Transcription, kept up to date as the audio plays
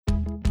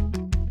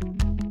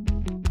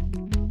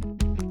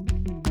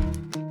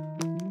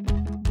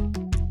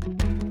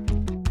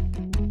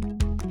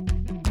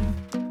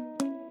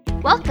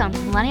Welcome to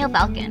Millennial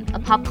Falcon, a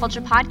pop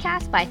culture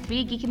podcast by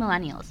three geeky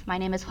millennials. My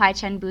name is Huai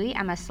Chen Bui.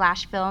 I'm a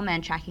slash film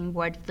and tracking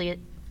board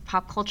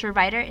pop culture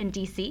writer in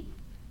DC.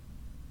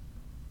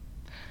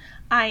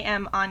 I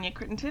am Anya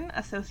Crittenton,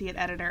 associate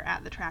editor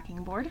at the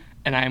Tracking Board.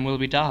 And I'm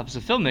Willoughby Dobbs, a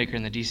filmmaker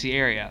in the DC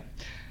area.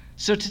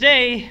 So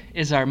today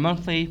is our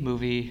monthly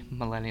movie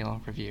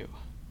Millennial review.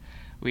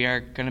 We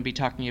are going to be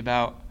talking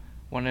about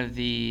one of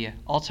the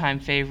all-time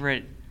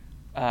favorite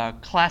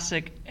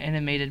classic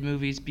animated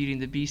movies, Beauty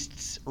and the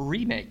Beast's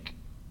remake,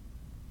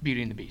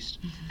 Beauty and the Beast,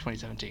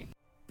 2017.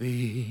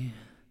 Be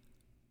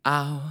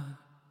our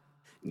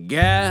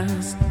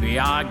guest, be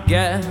our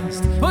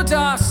guest, put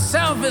our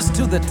service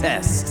to the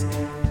test.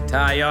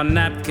 Tie your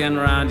napkin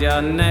round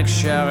your neck,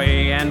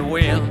 Sherry, and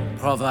we'll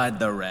provide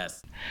the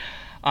rest.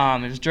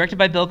 It was directed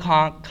by Bill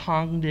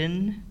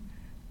Condon,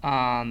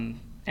 and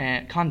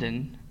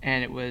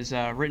it was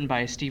written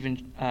by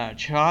Stephen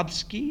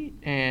Chbosky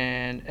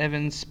and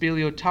Evan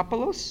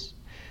Spiliotopoulos,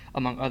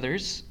 among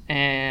others.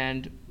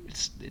 And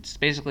it's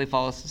basically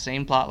follows the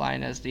same plot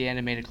line as the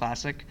animated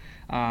classic.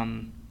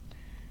 I'll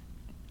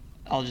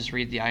just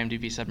read the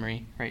IMDb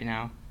summary right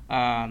now.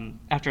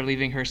 After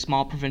leaving her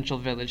small provincial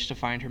village to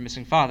find her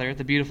missing father,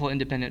 the beautiful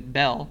independent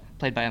Belle,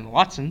 played by Emma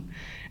Watson,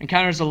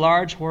 encounters a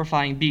large,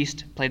 horrifying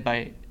beast, played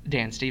by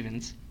Dan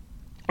Stevens,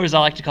 or as I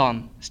like to call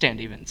him, Stan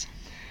Stevens,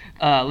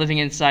 living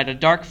inside a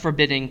dark,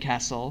 forbidding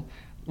castle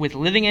with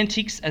living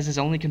antiques as his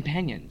only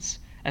companions.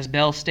 As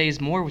Belle stays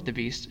more with the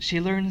beast,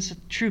 she learns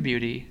that true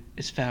beauty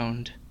is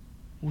found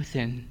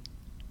within.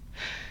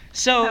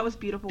 So, That was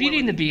beautiful, Beauty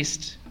and the Willoughby.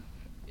 Beast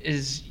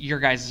is your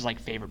guys'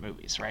 favorite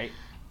movies, right?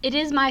 It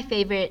is my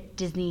favorite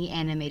Disney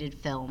animated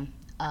film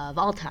of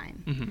all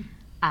time.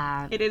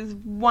 Mm-hmm. It is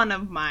one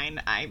of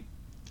mine. I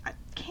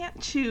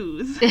can't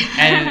choose. I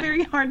have a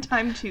very hard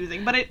time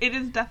choosing, but it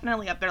is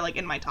definitely up there,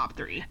 in my top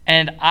three.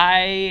 And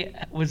I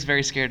was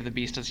very scared of the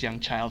Beast as a young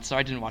child, so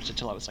I didn't watch it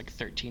till I was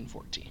 13,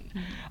 14.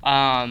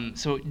 Mm-hmm.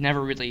 So it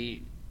never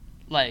really,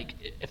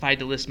 if I had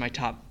to list my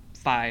top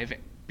 5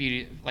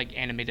 beauty,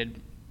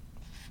 animated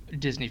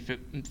Disney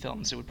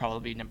films, it would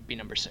probably be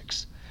number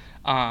 6.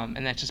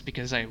 And that's just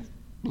because I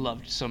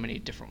loved so many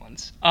different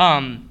ones.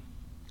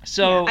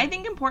 So I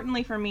think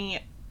importantly for me,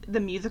 the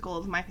musical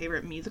is my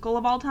favorite musical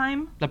of all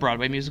time. The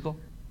Broadway musical?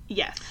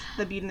 Yes,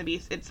 The Beauty and the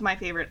Beast. It's my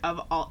favorite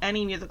of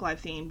any musical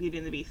I've seen. Beauty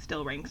and the Beast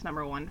still ranks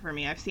number 1 for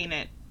me. I've seen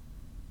it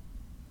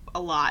a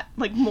lot,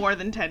 more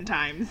than 10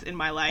 times in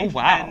my life. Oh,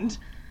 wow. And,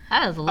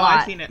 That is a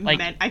lot. I've seen it.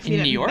 I've seen in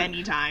it New York?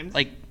 many times.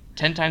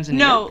 10 times in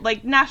New York? No,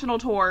 national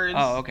tours.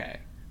 Oh, okay.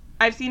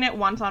 I've seen it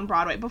once on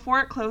Broadway.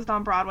 Before it closed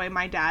on Broadway,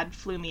 my dad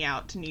flew me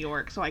out to New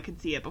York so I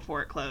could see it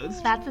before it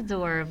closed. That's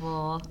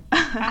adorable.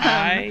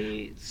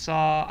 I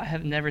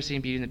have never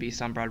seen Beauty and the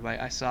Beast on Broadway.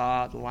 I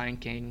saw The Lion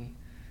King,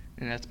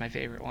 and that's my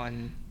favorite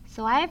one.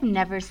 So I have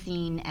never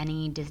seen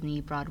any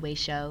Disney Broadway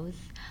shows,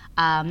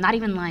 not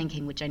even Lion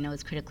King, which I know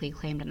is critically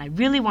acclaimed, and I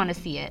really want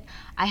to see it.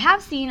 I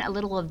have seen a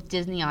little of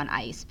Disney on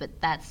Ice, but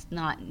that's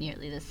not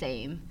nearly the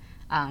same,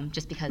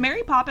 just because...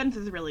 Mary Poppins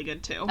is really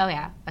good, too. Oh,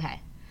 yeah, okay.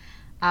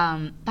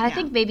 But I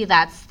think maybe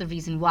that's the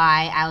reason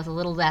why I was a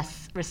little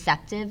less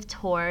receptive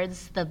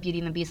towards the Beauty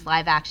and the Beast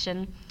live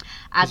action,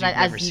 as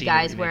you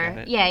guys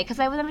were. Yeah, because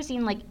I was never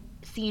seen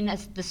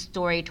the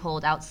story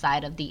told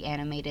outside of the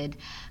animated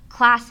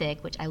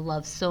classic, which I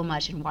love so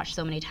much and watched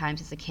so many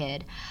times as a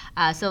kid.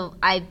 So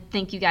I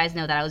think you guys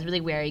know that I was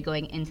really wary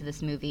going into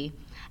this movie.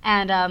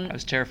 And I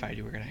was terrified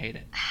you were going to hate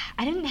it.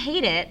 I didn't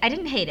hate it.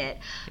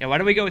 Yeah, why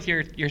don't we go with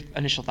your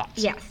initial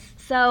thoughts? Yes.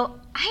 So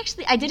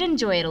I did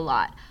enjoy it a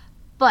lot.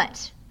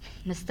 But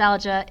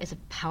nostalgia is a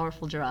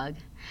powerful drug.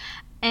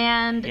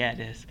 And Yeah,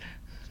 it is.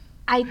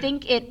 I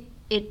think it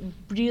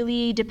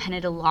really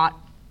depended a lot,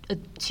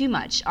 too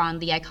much on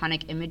the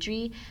iconic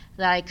imagery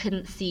that I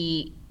couldn't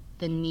see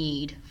the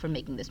need for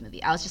making this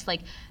movie. I was just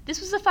this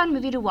was a fun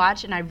movie to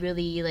watch, and I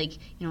really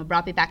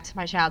brought me back to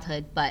my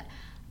childhood, but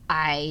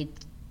I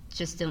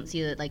just don't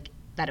see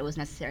that it was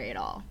necessary at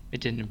all. It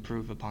didn't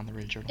improve upon the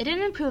original. It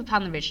didn't improve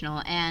upon the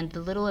original, and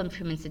the little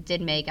improvements it did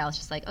make, I was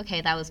just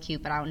okay, that was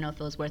cute, but I don't know if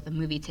it was worth a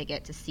movie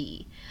ticket to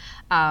see.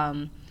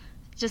 I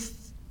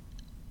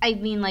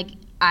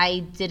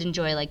did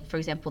enjoy, for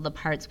example, the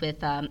parts with,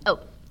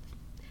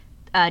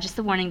 just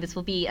a warning, this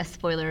will be a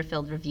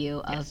spoiler-filled review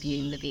of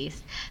Beauty and the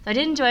Beast. So I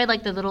did enjoy,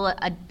 the little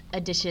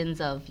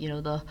additions of,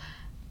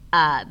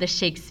 the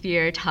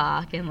Shakespeare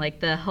talk and,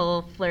 the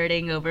whole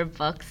flirting over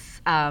books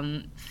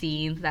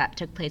scenes that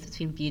took place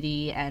between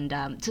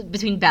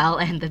between Belle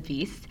and the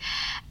Beast,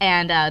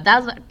 and that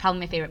was probably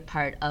my favorite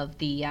part of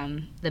the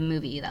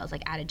movie that was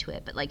added to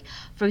it. But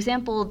for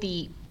example,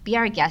 the Be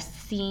Our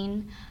Guest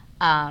scene,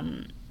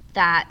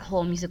 that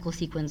whole musical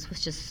sequence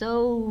was just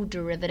so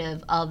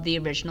derivative of the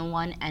original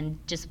one, and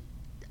just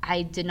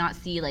I did not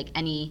see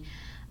any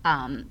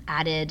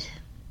added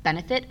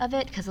benefit of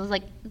it, because it was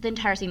the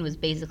entire scene was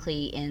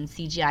basically in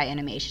CGI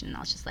animation, and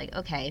I was just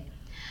okay,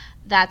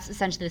 that's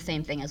essentially the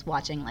same thing as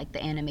watching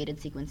the animated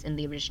sequence in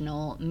the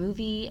original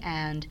movie.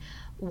 And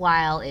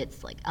while it's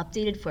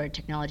updated for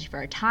technology for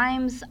our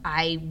times,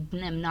 I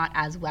am not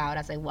as wowed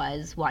as I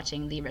was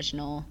watching the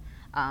original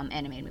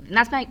animated movie. And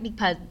that's might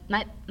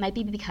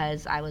be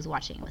because I was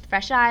watching it with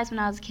fresh eyes when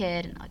I was a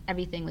kid, and like,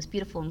 everything was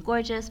beautiful and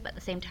gorgeous. But at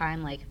the same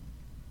time, like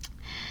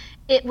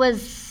it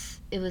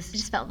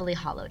just felt really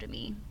hollow to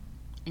me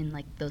in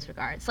like those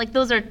regards. Like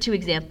those are two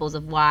examples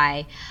of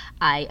why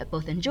I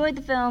both enjoyed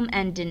the film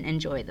and didn't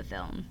enjoy the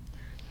film.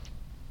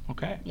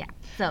 Okay. Yeah.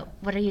 So,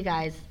 what are you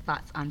guys'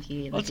 thoughts on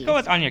Beauty and the Let's Beast? go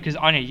with Anya, because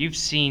Anya, you've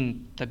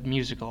seen the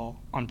musical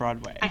on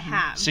Broadway. I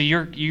have. So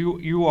you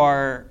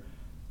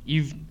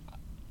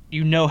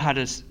know how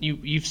to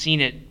you've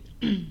seen it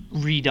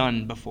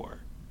redone before.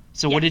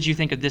 So what did you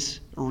think of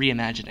this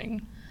reimagining?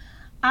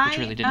 Which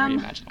really didn't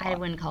reimagine a lot. I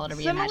wouldn't call it a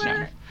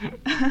reimagining.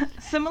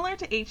 Similar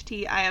to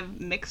HT, I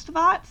have mixed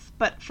thoughts,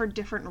 but for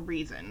different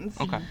reasons.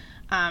 Okay.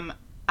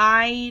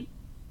 I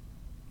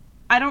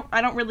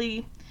don't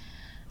really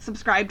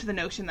subscribe to the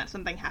notion that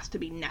something has to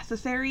be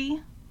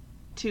necessary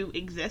to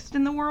exist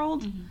in the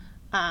world.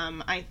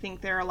 I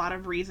think there are a lot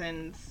of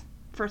reasons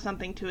for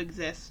something to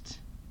exist,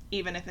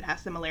 even if it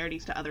has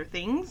similarities to other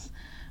things.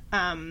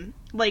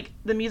 Like,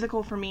 the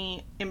musical for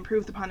me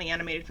improved upon the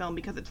animated film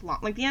because it's long.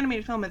 Like, the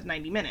animated film is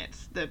 90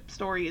 minutes. The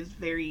story is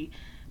very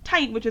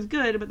tight, which is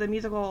good, but the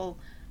musical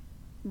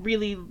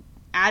really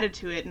added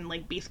to it, and,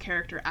 like, Beast's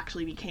character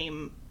actually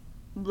became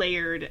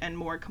layered and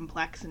more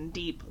complex and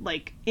deep,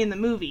 like, in the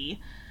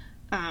movie,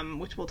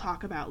 which we'll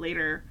talk about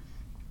later.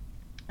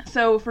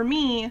 So, for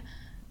me,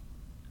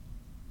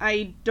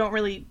 I don't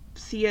really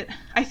see it.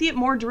 I see it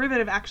more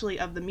derivative, actually,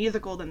 of the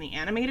musical than the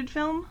animated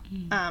film.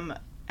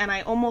 And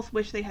I almost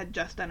wish they had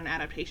just done an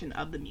adaptation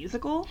of the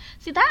musical.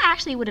 See, that I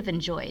actually would have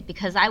enjoyed,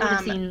 because I would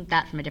have seen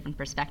that from a different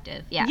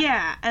perspective. Yeah.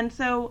 Yeah, and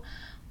so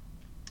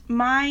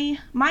my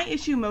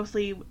issue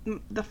mostly,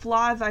 the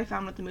flaws I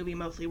found with the movie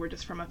mostly were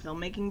just from a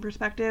filmmaking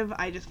perspective.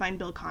 I just find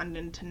Bill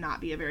Condon to not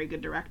be a very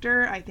good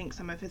director. I think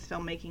some of his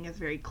filmmaking is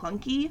very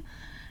clunky,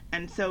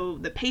 and so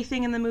the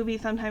pacing in the movie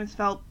sometimes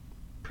felt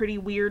pretty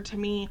weird to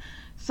me.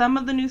 Some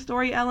of the new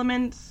story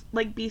elements,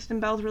 like Beast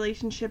and Belle's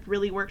relationship,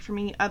 really worked for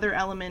me. Other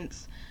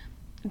elements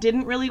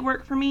didn't really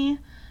work for me.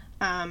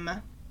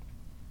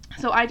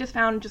 So I just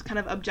found, just kind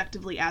of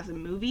objectively as a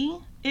movie,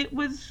 it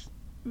was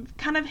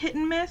kind of hit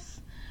and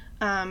miss.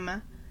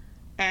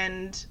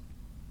 And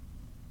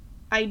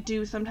I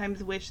do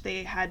sometimes wish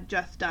they had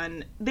just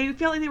done, they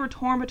felt like they were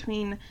torn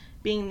between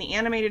being the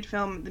animated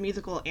film, the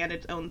musical, and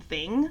its own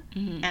thing,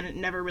 and it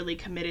never really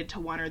committed to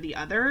one or the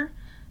other,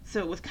 so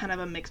it was kind of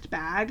a mixed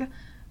bag.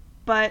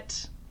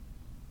 But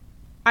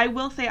I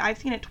will say I've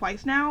seen it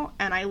twice now,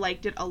 and I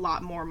liked it a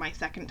lot more my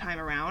second time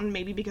around,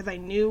 maybe because I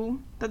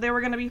knew that there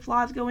were going to be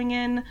flaws going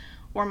in,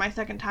 or my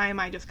second time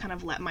I just kind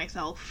of let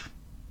myself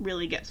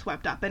really get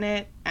swept up in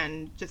it,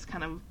 and just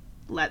kind of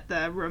let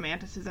the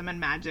romanticism and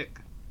magic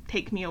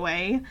take me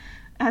away,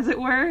 as it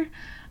were.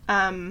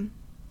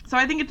 So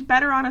I think it's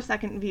better on a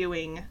second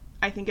viewing.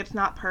 I think it's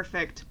not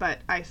perfect, but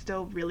I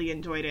still really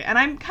enjoyed it. And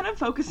I'm kind of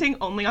focusing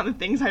only on the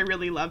things I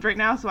really loved right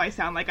now, so I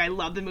sound like I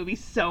love the movie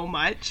so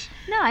much.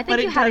 No, I think but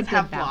you it had a does good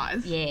have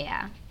balance. flaws.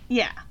 Yeah.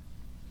 Yeah.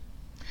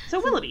 So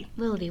Willoughby,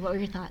 Willoughby, what were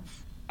your thoughts?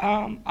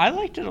 I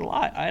liked it a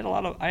lot.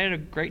 I had a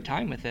great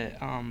time with it.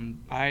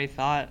 I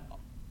thought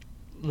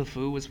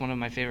LeFou was one of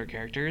my favorite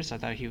characters. I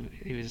thought he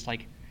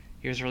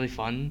was really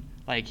fun.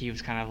 Like, he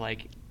was kind of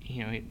like,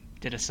 he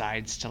did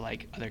asides to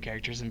like other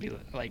characters and be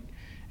like,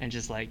 and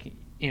just like,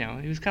 he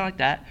was kind of like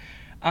that.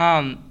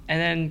 And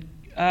then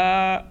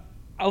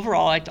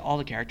overall, I liked all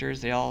the characters.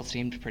 They all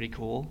seemed pretty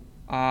cool.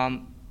 I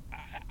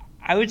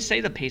would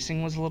say the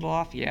pacing was a little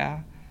off.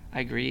 Yeah, I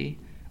agree.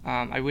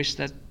 I wish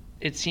that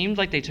it seemed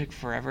like they took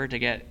forever to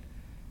get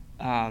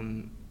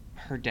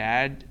her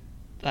dad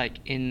like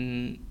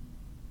into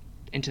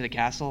the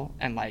castle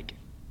and like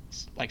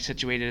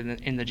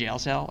situated in the jail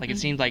cell. Like, it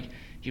seemed like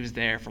he was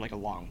there for like a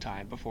long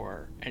time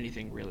before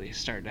anything really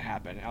started to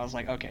happen. And I was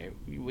like, okay,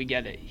 we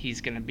get it. He's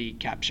gonna be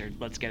captured.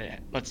 Let's get it.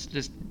 Let's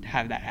just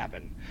have that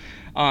happen.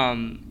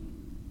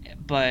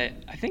 But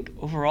I think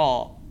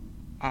overall,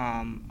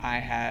 I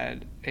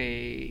had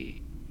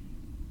a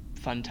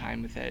fun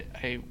time with it.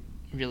 I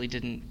really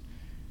didn't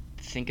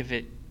think of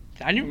it.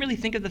 I didn't really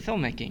think of the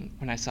filmmaking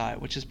when I saw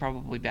it, which is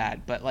probably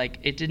bad. But like,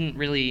 it didn't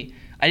really.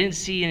 I didn't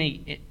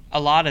see a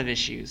lot of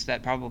issues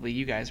that probably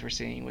you guys were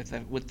seeing with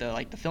the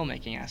like the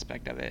filmmaking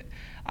aspect of it.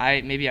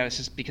 Maybe I was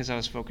just because I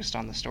was focused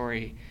on the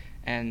story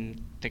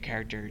and the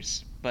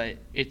characters, but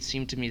it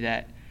seemed to me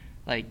that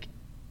like,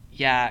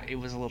 yeah, it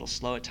was a little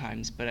slow at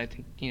times, but I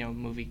think a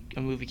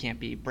movie can't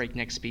be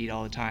breakneck speed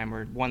all the time,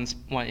 or one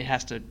it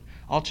has to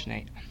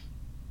alternate.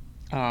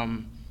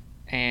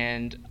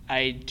 And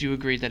I do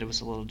agree that it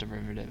was a little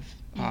derivative.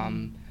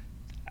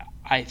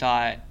 I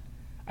thought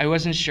I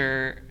wasn't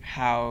sure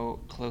how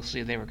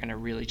closely they were going to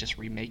really just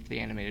remake the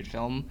animated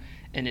film,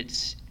 and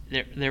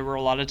there were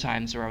a lot of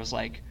times where I was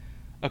like,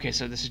 okay,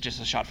 so this is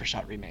just a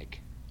shot-for-shot remake.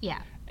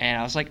 Yeah. And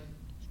I was like,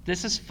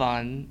 this is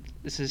fun,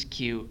 this is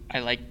cute. I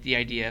like the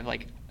idea of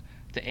like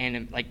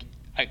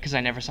because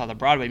I never saw the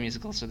Broadway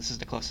musical, so this is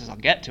the closest I'll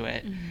get to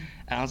it. And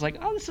I was like,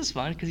 oh, this is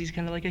fun because he's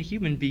kind of like a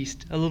human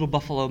beast, a little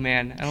buffalo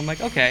man. And I'm like,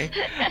 okay.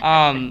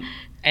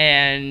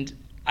 And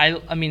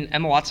I mean,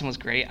 Emma Watson was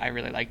great. I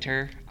really liked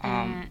her.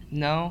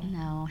 No.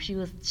 No, she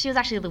was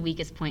actually the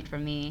weakest point for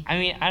me. I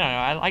mean, I don't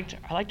know.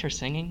 I liked her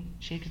singing.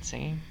 She had good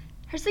singing.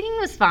 Her singing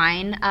was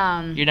fine.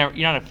 You're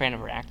not a fan of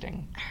her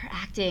acting. Her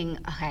acting,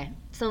 okay.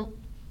 So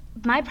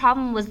my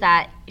problem was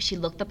that she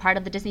looked the part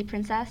of the Disney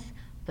princess,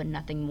 but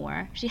nothing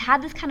more. She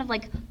had this kind of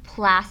like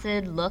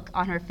placid look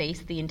on her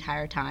face the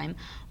entire time,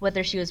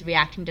 whether she was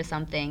reacting to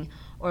something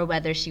or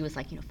whether she was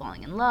like,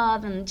 falling in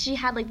love. And she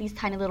had like these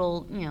tiny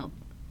little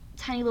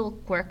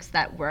quirks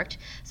that worked.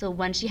 So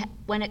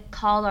when it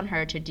called on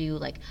her to do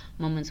like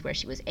moments where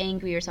she was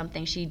angry or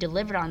something, she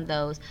delivered on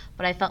those.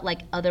 But I felt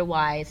like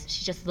otherwise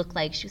she just looked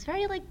like she was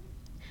very like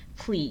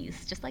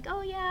pleased, just like,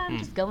 oh yeah, I'm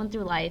just going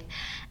through life.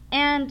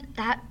 And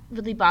that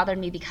really bothered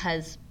me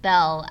because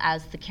Belle,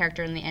 as the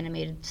character in the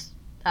animated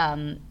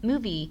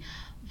movie,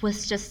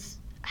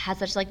 had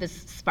such like this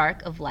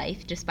spark of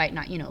life, despite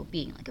not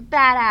being like a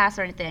badass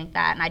or anything like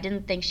that. And I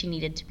didn't think she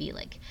needed to be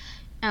like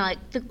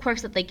the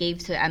quirks that they gave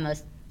to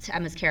Emma's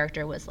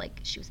character was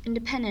like she was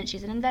independent,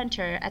 she's an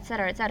inventor,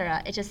 etc.,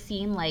 etc. It just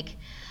seemed like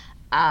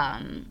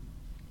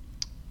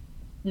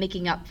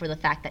making up for the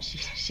fact that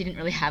she didn't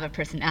really have a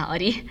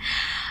personality.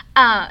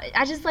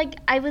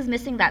 I was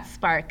missing that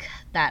spark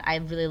that I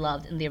really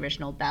loved in the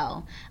original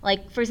Belle.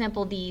 Like, for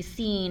example, the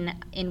scene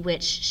in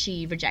which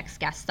she rejects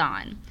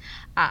Gaston.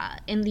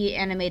 In the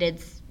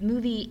animated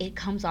movie, it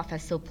comes off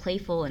as so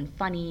playful and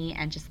funny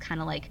and just kind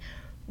of like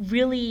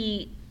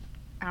really,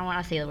 I don't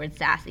want to say the word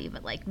sassy,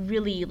 but like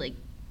really like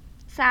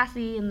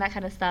sassy and that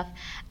kind of stuff.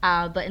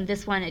 But in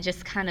this one, it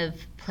just kind of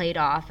played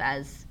off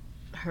as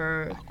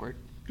her Awkward.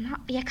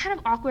 Kind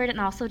of awkward, and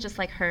also just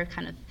like her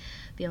kind of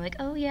being like,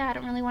 oh yeah, I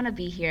don't really want to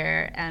be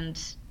here,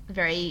 and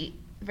very,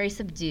 very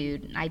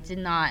subdued. I did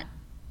not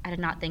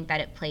think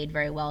that it played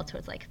very well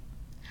towards like,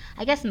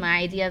 I guess my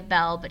idea of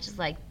Belle, but just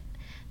like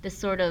this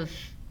sort of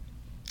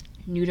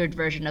neutered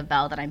version of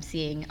Belle that I'm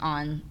seeing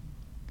on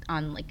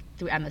like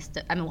through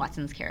Emma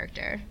Watson's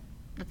character.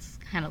 That's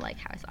kind of like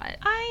how I saw it.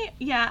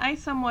 I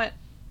somewhat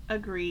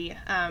agree.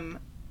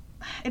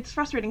 It's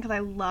frustrating because I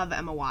love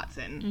Emma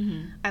Watson.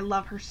 Mm-hmm. I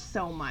love her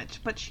so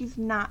much, but she's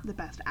not the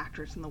best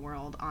actress in the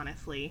world,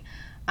 honestly.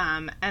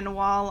 And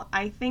while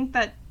I think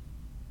that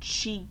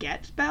she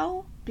gets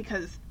Belle,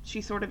 because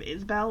she sort of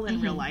is Belle in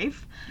real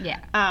life. Yeah.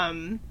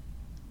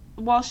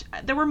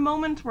 There were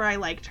moments where I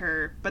liked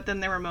her, but then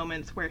there were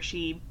moments where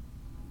she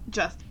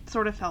just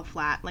sort of fell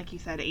flat, like you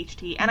said,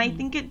 HT. And I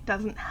think it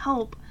doesn't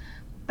help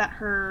that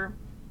her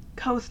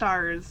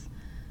co-stars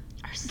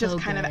just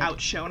kind of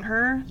outshone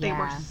her. They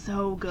were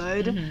so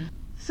good. Mm-hmm.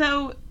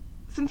 So,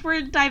 since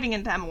we're diving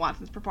into Emma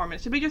Watson's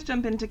performance, should we just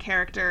jump into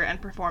character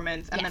and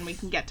performance, and then we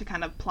can get to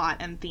kind of plot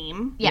and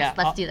theme? Yes,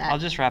 let's do that. I'll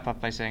just wrap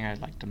up by saying I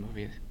liked the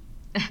movie.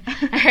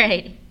 All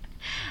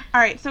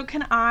right. So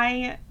can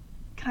I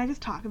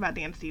just talk about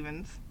Dan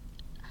Stevens?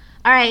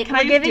 All right,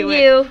 we're giving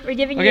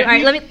you. All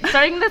right,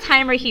 starting the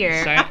timer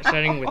here.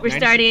 Starting with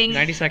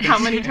 90 seconds. How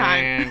many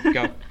times? And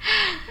go.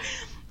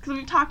 Because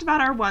we've talked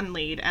about our one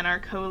lead, and our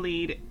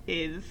co-lead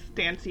is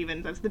Dan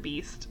Stevens as the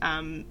Beast,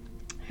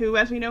 who,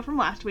 as we know from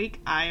last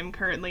week, I am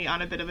currently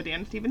on a bit of a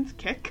Dan Stevens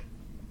kick.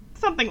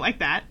 Something like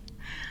that.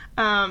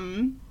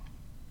 And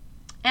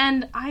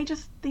I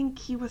just think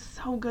he was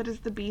so good as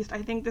the Beast.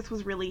 I think this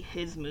was really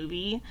his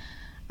movie.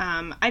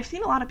 I've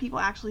seen a lot of people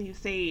actually who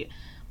say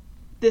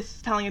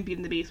this telling of Beauty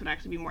and the Beast would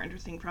actually be more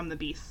interesting from the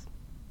Beast's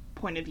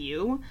point of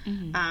view,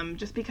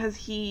 just because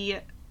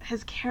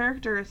his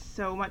character is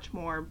so much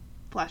more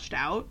fleshed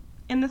out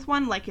in this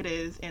one, like it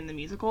is in the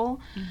musical.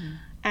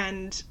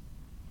 And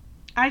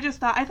I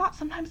thought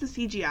sometimes the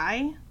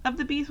CGI of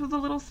the Beast was a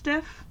little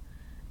stiff,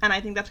 and I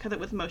think that's because it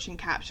was motion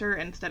capture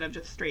instead of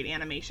just straight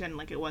animation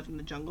like it was in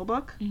the Jungle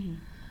Book.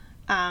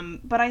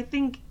 But I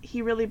think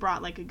he really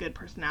brought like a good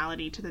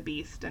personality to the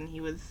Beast, and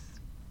he was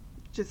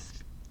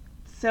just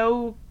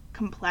so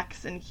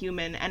complex and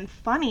human and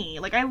funny.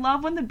 Like, I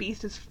love when the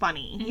Beast is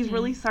funny. He's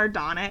really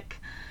sardonic.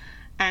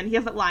 And he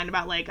has that line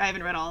about, like, I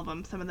haven't read all of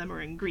them. Some of them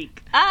are in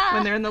Greek.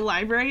 When they're in the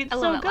library. It's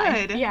so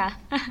good. Line. Yeah.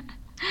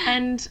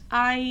 And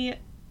I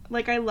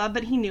love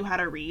that he knew how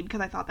to read, because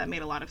I thought that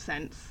made a lot of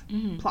sense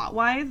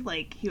plot-wise.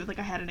 Like, he was like,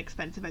 I had an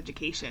expensive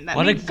education. That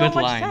made so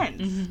much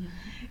sense.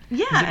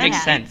 Yeah. It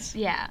makes sense.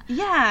 Yeah.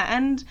 Yeah,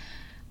 and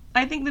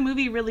I think the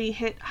movie really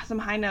hit some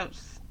high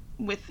notes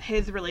with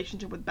his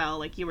relationship with Belle,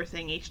 like you were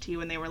saying, HT,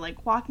 when they were,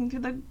 like, walking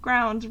through the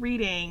grounds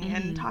reading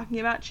and talking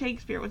about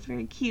Shakespeare. It was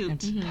very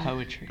cute. It's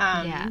poetry.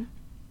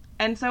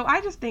 And so I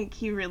just think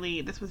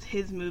this was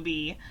his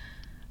movie.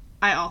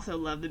 I also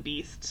love the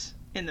Beast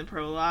in the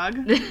prologue,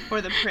 or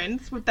the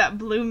Prince with that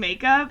blue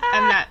makeup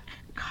and that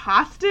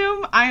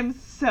costume. I'm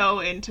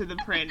so into the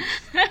Prince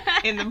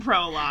in the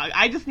prologue.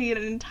 I just need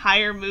an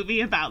entire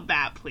movie about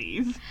that,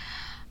 please.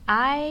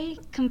 I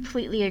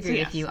completely agree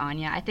with you,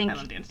 Anya. I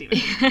love Dan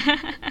Stevens.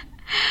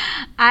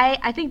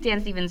 I think Dan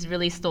Stevens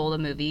really stole the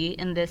movie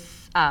in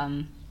this,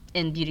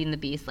 in Beauty and the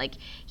Beast. Like,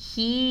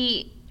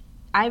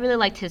 I really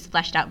liked his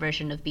fleshed out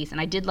version of Beast,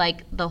 and I did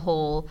like the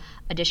whole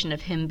addition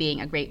of him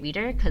being a great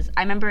reader, because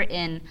I remember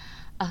in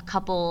a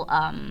couple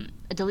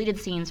deleted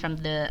scenes from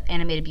the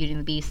animated Beauty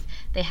and the Beast,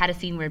 they had a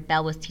scene where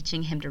Belle was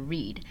teaching him to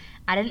read.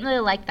 I didn't really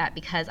like that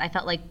because I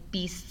felt like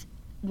Beast,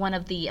 one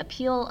of the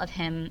appeal of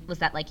him was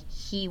that like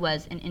he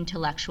was an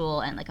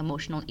intellectual and like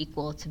emotional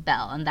equal to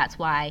Belle, and that's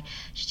why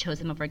she chose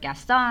him over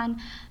Gaston.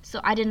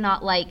 So I did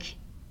not like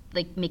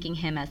making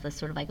him as this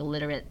sort of like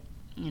illiterate,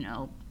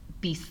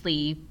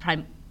 beastly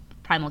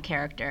primal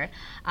character.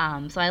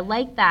 So I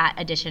like that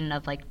addition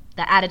of like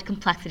that added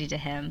complexity to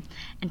him.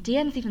 And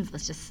Dan Stevens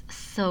was just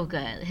so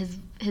good.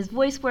 His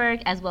voice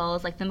work as well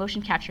as like the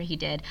motion capture he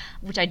did,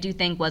 which I do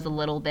think was a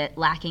little bit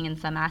lacking in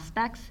some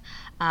aspects,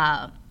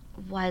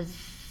 was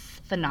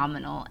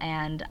phenomenal.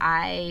 And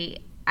I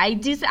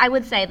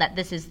would say that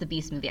this is the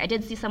Beast movie. I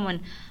did see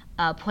someone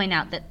point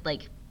out that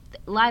like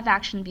live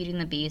action Beauty and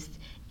the Beast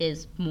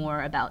is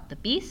more about the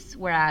Beast,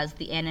 whereas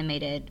the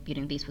animated Beauty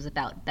and the Beast was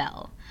about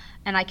Belle.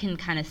 And I can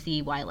kind of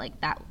see why like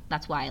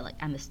that's why like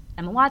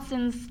Emma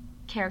Watson's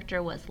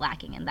character was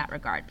lacking in that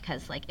regard,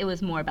 because like it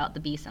was more about the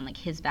Beast and like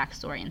his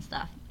backstory and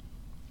stuff.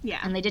 Yeah.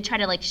 And they did try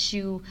to like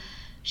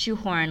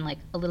shoehorn like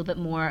a little bit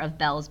more of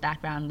Belle's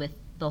background with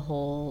the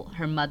whole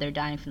her mother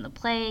dying from the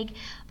plague,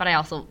 but I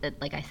also,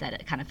 like I said,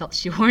 it kind of felt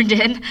shoehorned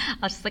in. I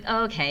was just like,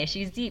 oh, okay,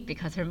 she's deep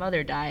because her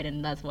mother died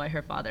and that's why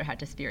her father had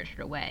to spirit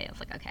her away. I was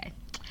like, okay,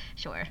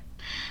 sure.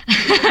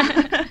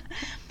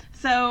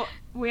 So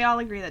we all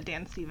agree that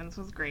Dan Stevens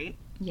was great.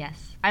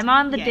 Yes, I'm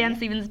on the Yay. Dan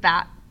Stevens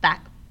back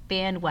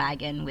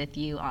bandwagon with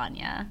you,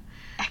 Anya.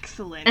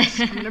 Excellent.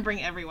 I'm going to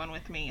bring everyone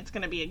with me. It's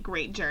going to be a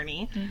great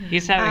journey. Mm-hmm.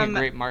 He's having a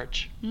great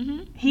March.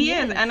 Mm-hmm. He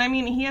is. And I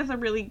mean, he has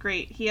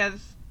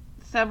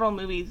several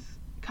movies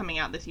coming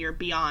out this year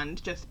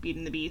beyond just Beauty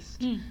and the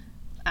Beast.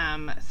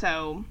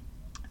 So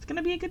it's going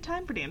to be a good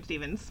time for Dan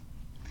Stevens.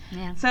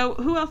 Yeah. So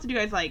who else did you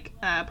guys like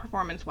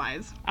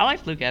performance-wise? I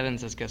liked Luke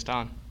Evans as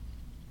Gaston.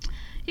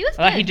 He was I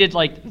thought good. he did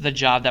like the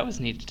job that was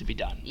needed to be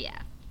done. Yeah.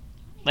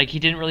 Like he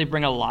didn't really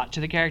bring a lot to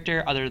the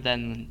character other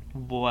than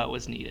what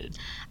was needed.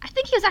 I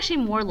think he was actually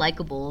more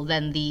likable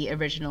than the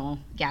original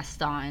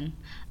Gaston,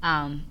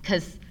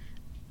 because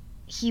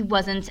he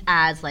wasn't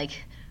as like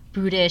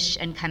brutish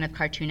and kind of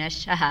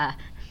cartoonish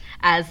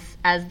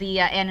as the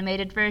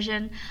animated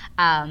version.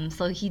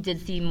 So he did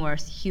seem more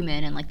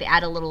human, and like they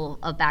add a little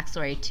of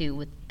backstory too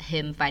with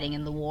him fighting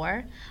in the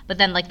war. But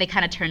then like they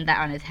kind of turned that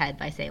on his head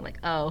by saying like,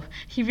 oh,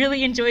 he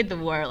really enjoyed the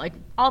war, like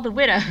all the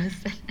widows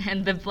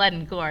and the blood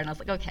and gore. And I was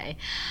like, okay.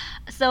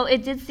 So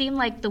it did seem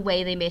like the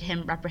way they made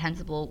him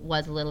reprehensible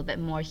was a little bit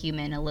more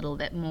human, a little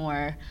bit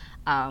more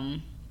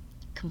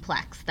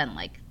complex than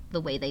like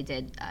the way they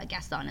did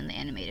Gaston in the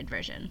animated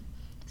version.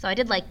 So I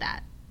did like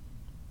that.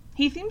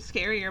 He seems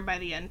scarier by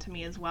the end to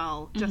me as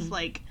well. Just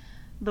like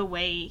the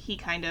way he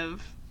kind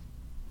of...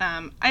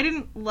 I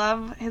didn't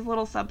love his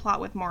little subplot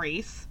with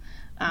Maurice,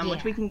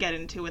 which we can get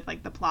into with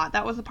like the plot.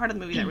 That was the part of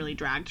the movie that really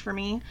dragged for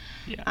me,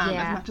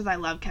 as much as I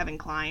love Kevin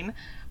Kline.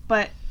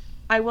 But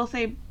I will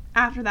say,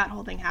 after that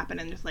whole thing happened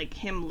and just like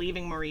him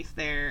leaving Maurice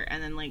there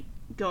and then like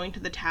going to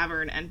the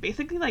tavern and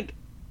basically like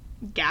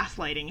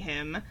gaslighting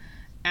him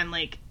and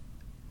like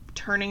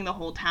turning the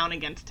whole town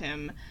against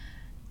him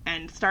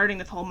and starting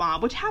this whole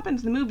mob, which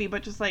happens in the movie,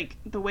 but just like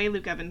the way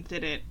Luke Evans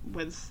did it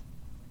was,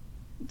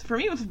 for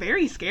me, it was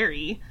very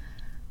scary.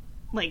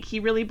 Like he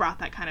really brought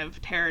that kind of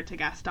terror to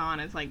Gaston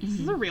as like, this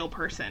is a real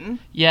person.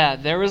 Yeah,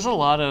 there was a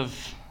lot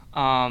of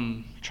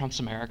Trump's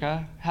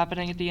America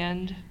happening at the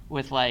end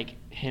with like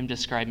him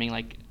describing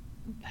like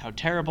how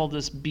terrible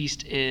this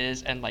beast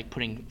is and like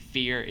putting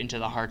fear into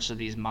the hearts of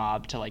these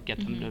mob to like get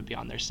them to be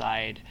on their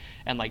side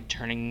and like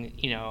turning,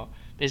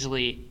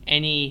 basically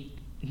any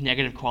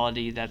negative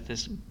quality that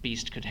this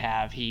beast could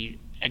have, he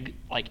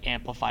like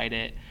amplified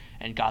it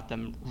and got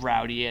them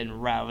rowdy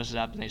and roused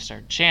up, and they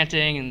started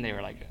chanting, and they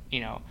were like,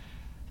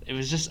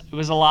 it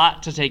was a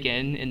lot to take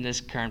in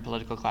this current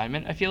political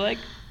climate, I feel like.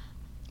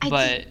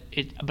 But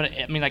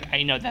I mean, like,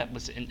 I know that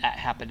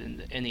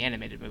happened in the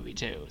animated movie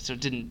too, so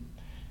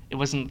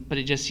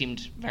it just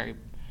seemed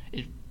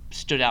it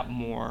stood out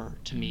more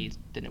to me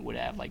than it would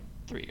have like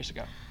 3 years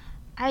ago.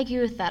 I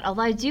agree with that,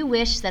 although I do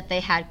wish that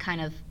they had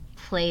kind of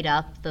played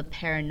up the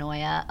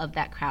paranoia of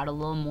that crowd a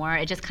little more.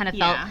 It just kind of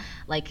felt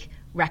like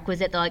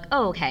requisite. They're like,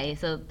 oh, okay,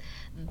 so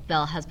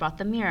Belle has brought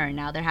the mirror,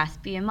 now there has to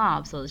be a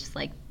mob. So it's just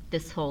like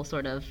this whole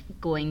sort of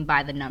going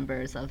by the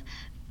numbers of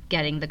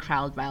getting the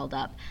crowd riled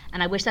up.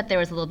 And I wish that there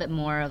was a little bit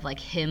more of like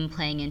him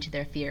playing into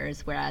their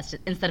fears, whereas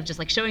instead of just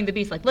like showing the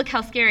beast like, look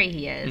how scary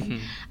he is.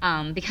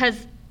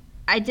 Because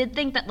I did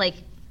think that like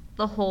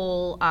the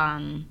whole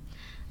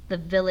the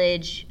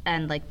village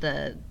and like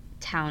the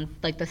town,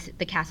 like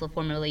the castle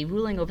formerly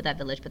ruling over that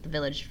village, but the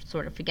village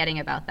sort of forgetting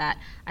about that.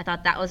 I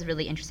thought that was a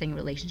really interesting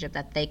relationship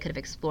that they could have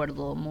explored a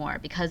little more,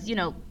 because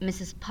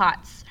Mrs.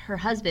 Potts, her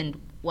husband,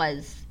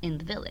 was in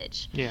the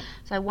village. Yeah.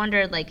 So I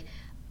wondered like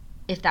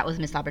if that was a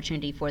missed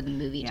opportunity for the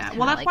movie. Yeah.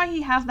 Well, that's why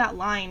he has that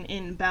line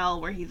in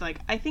Belle where he's like,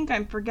 I think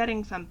I'm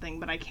forgetting something,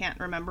 but I can't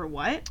remember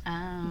what.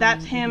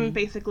 That's him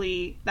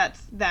basically.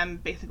 That's them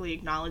basically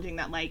acknowledging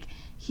that like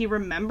he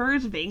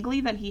remembers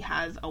vaguely that he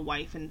has a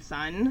wife and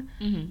son,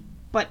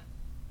 but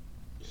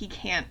he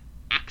can't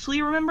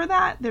actually remember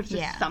that. There's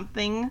just Yeah.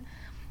 something.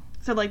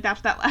 So, like, that's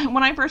that.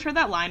 When I first heard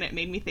that line, it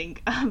made me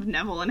think of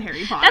Neville and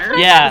Harry Potter. That's what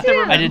Yeah,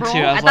 I I did too.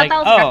 I I was thought like,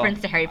 that was oh. a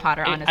reference to Harry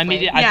Potter, honestly. I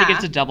mean, I think Yeah.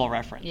 it's a double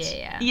reference.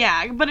 yeah.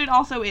 Yeah, but it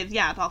also is,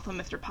 it's also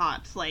Mr.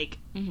 Potts, like,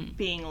 Mhm.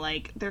 being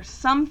like, there's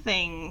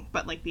something,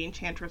 but, like, the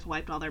Enchantress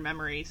wiped all their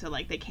memories, so,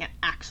 like, they can't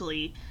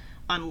actually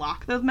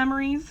unlock those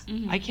memories.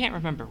 I can't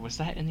remember. Was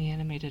that in the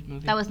animated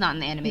movie? That was not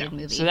in the animated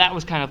movie. So that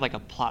was kind of like a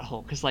plot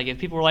hole, because like if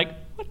people were like,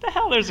 "What the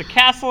hell? There's a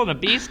castle and a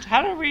beast.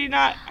 How are we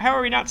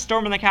not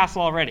storming the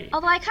castle already?"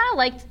 Although I kind of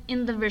liked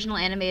in the original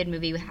animated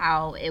movie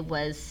how it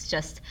was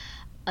just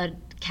a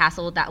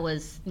castle that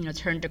was,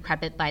 turned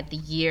decrepit by the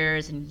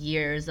years and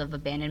years of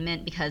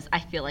abandonment, because I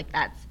feel like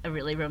that's a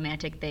really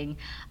romantic thing.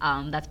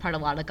 That's part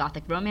of a lot of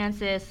Gothic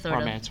romances.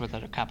 Romance with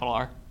a capital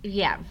R.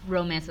 Yeah,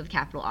 romance with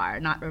capital R,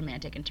 not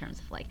romantic in terms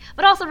of like,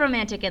 but also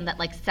romantic in that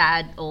like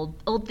sad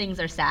old things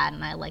are sad,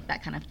 and I like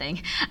that kind of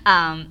thing.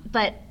 I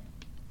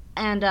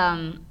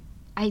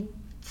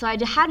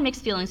had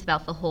mixed feelings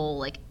about the whole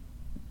like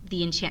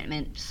the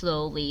enchantment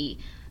slowly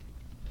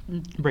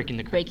Breaking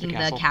the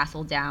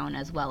castle down,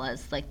 as well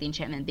as like the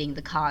enchantment being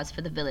the cause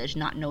for the village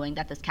not knowing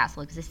that this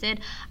castle existed.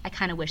 I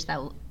kind of wish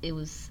that it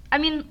was. I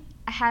mean,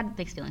 I had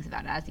mixed feelings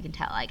about it, as you can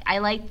tell. Like, I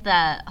liked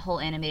the whole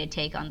animated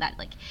take on that,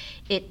 like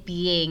it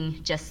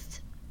being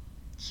just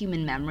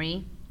human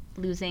memory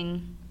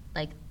losing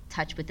like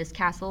touch with this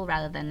castle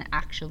rather than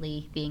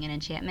actually being an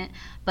enchantment.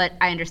 But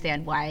I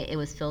understand why it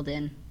was filled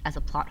in as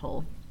a plot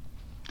hole.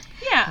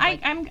 Yeah,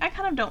 Like- I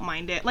kind of don't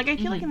mind it. Like, I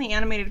feel like in the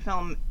animated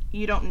film,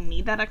 you don't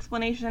need that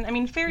explanation. I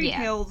mean, fairy Yeah.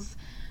 tales,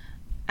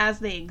 as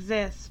they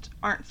exist,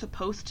 aren't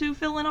supposed to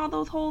fill in all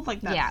those holes.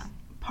 Like, that's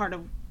part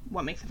of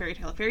what makes a fairy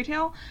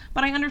tale.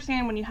 But I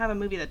understand when you have a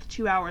movie that's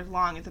 2 hours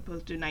long as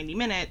opposed to 90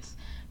 minutes,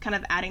 kind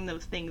of adding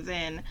those things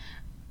in.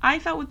 I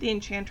felt with the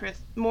Enchantress,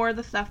 more of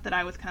the stuff that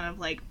I was kind of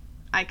like,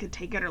 I could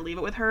take it or leave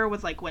it with her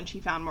was like when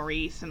she found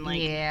Maurice and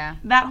like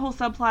that whole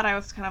subplot. I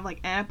was kind of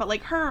like, but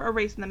like her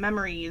erasing the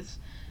memories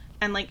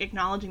and like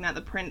acknowledging that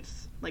the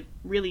prince like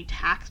really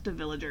taxed the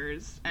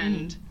villagers,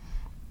 and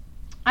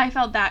I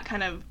felt that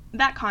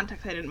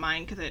context I didn't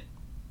mind, because it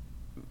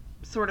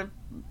sort of,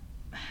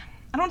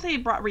 I don't say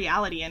it brought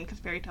reality in, because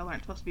fairy tales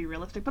aren't supposed to be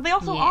realistic, but they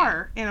also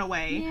are in a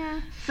way.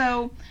 Yeah.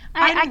 So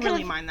I didn't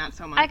really mind that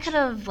so much. I could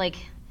have like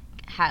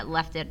had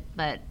left it,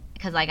 but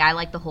because like I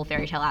like the whole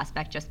fairy tale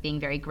aspect just being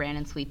very grand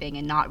and sweeping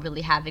and not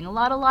really having a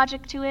lot of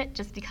logic to it,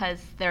 just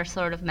because they're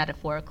sort of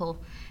metaphorical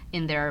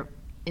in their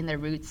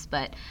roots.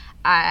 But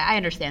I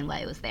understand why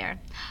it was there.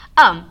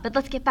 But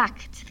let's get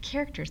back to the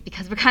characters,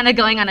 because we're kind of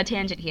going on a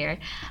tangent here.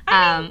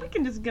 I mean, we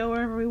can just go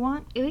wherever we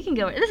want. We can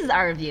go. This is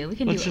our review. We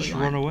can Let's do what just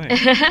we run want.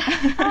 away.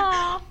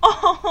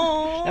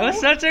 Oh, That was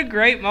such a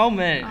great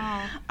moment.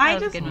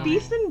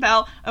 Beast and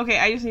Belle. Okay,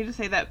 I just need to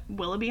say that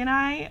Willoughby and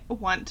I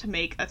want to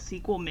make a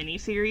sequel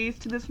miniseries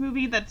to this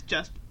movie that's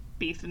just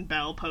Beast and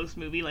Belle post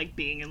movie, like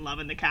being in love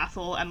in the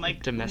castle and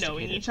like knowing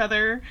Domesticated. each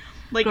other.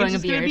 Like, Growing it's a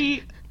just gonna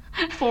beard.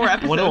 be 4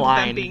 episodes What a of them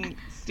line. being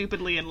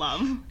stupidly in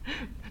love.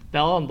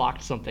 Belle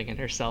unlocked something in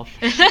herself.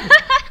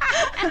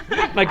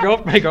 my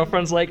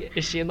girlfriend's like,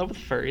 is she in love with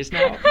furries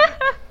now?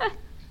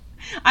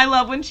 I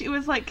love when she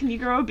was like, "Can you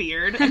grow a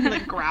beard?" and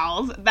like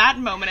growls. That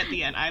moment at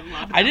the end, I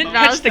loved. That I didn't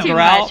moment catch the so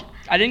growl. much.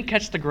 I didn't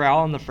catch the growl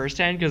on the first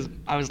time because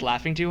I was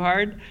laughing too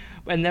hard.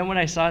 And then when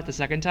I saw it the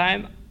second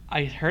time,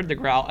 I heard the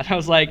growl and I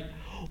was like,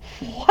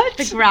 "What?"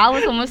 The growl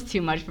was almost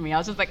too much for me. I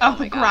was just like, Oh, my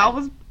the God. growl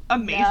was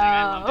amazing.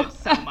 I No. loved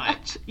it so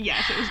much.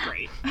 Yes, it was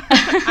great.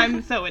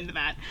 I'm so into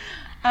that.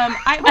 But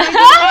I did like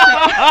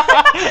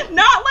it.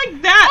 Not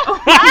like that.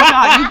 Oh my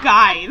God, you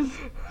guys.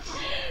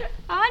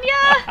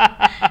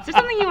 Anya, is there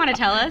something you want to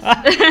tell us?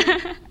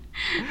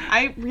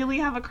 I really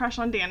have a crush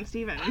on Dan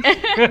Stevens.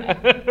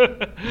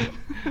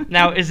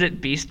 Now, is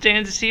it Beast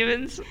Dan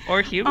Stevens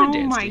or Human Oh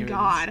Dan my Stevens?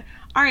 God.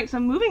 All right, so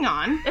moving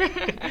on.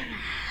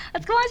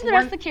 Let's go on to the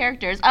rest of the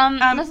characters.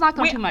 Let's not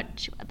go wait. too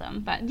much with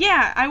them, but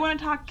Yeah, I want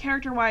to talk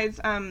character-wise.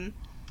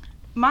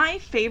 My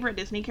favorite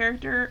Disney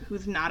character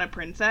who's not a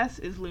princess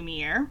is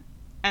Lumiere,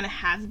 and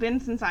has been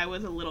since I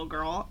was a little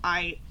girl.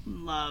 I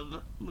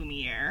love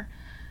Lumiere.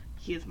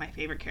 He is my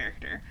favorite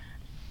character.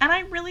 And I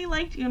really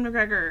liked Ewan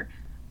McGregor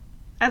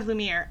as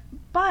Lumiere,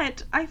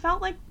 but I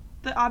felt like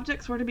the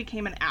object sort of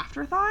became an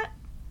afterthought.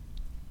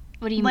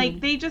 what do you Like, mean?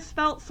 they just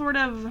felt sort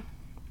of...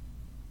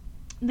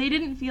 They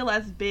didn't feel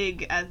as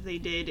big as they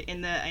did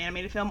in the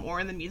animated film or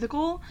in the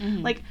musical.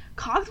 Mhm. Like,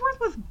 Cogsworth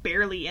was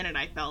barely in it,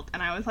 I felt.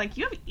 And I was like,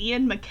 you have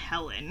Ian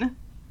McKellen.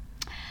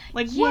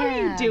 Like, what are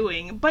you Yeah.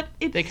 doing? But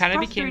it's They kind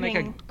of became like a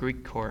frustrating.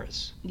 Greek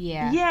chorus.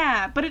 Yeah.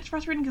 Yeah, but it's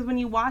frustrating because when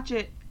you watch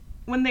it,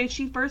 when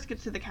she first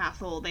gets to the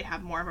castle, they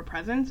have more of a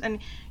presence. And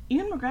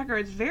Ewan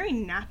McGregor is very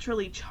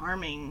naturally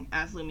charming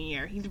as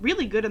Lumiere. He's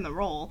really good in the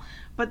role.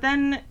 But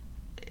then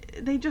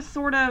they just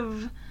sort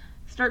of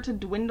start to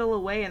dwindle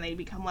away and they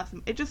become less...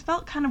 It just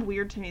felt kind of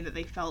weird to me that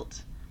they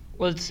felt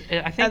Well, I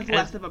think as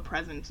less of a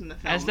presence in the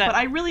film. as that- But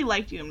I really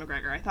liked Ewan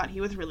McGregor. I thought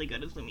he was really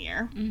good as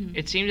Lumiere. Mhm.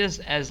 it seemed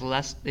as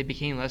less they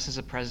became less as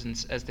a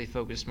presence as they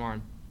focused more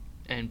on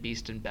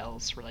Beast and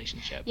Belle's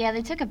relationship. Yeah,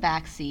 they took a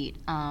back seat.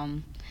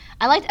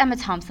 I liked Emma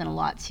Thompson a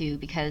lot too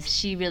because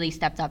she really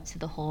stepped up to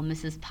the whole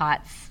Mrs.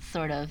 Potts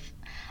sort of,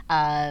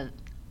 I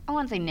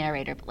wouldn't say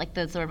narrator, but like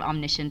the sort of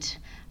omniscient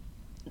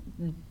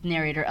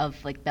narrator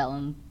of like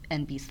Belle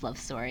and Beast's love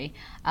story.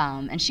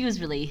 And she was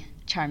really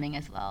charming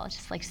as well,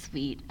 just like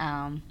sweet.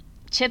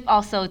 Chip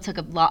also took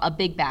a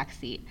big back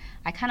seat.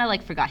 I kind of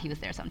like forgot he was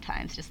there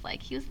sometimes, just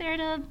like he was there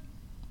to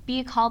be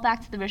a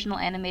callback to the original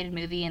animated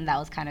movie, and that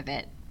was kind of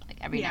it.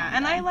 Every now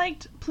and then. I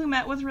liked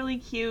Plumette was really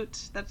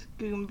cute. That's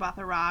Gugu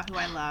Mbatha-Raw, who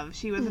I love.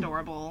 She was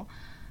adorable.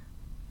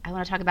 I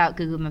want to talk about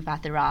Gugu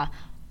Mbatha-Raw.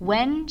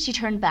 When she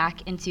turned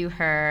back into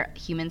her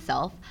human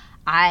self,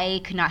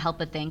 I could not help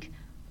but think,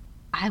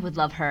 I would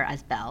love her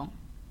as Belle.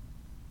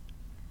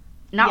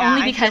 Not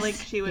only because I feel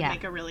like she would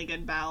make a really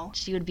good Belle.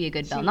 She would be a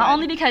good Belle. Not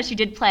only because she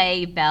did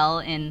play Belle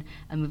in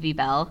a movie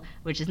Belle,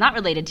 which is not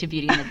related to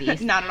Beauty and the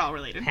Beast. Not at all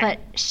related. But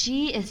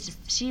she is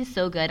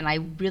so good, and I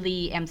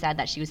really am sad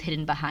that she was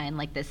hidden behind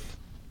like this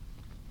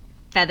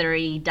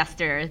feathery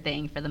duster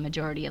thing for the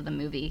majority of the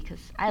movie because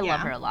I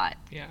love her a lot.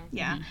 Yeah.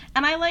 Mm-hmm.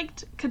 And I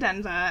liked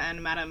Cadenza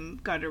and Madame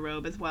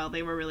Garderobe as well.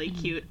 They were really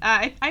cute.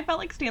 I felt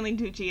like Stanley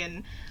Tucci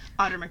and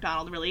Audra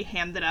McDonald really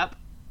hammed it up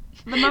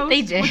the most.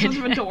 They did. Which was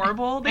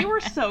adorable. They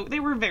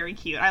were very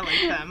cute. I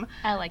liked them.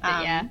 I liked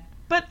it, yeah.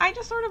 But I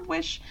just sort of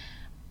wish,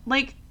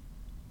 like,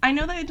 I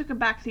know that they took a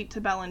backseat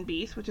to Belle and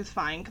Beast, which is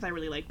fine because I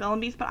really like Belle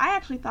and Beast, but I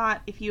actually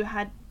thought if you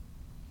had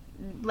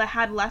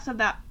less of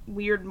that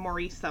weird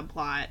Maurice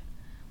subplot.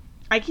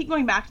 I keep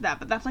going back to that,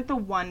 but that's like the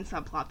one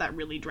subplot that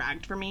really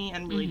dragged for me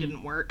and really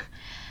didn't work.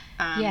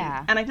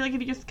 And I feel like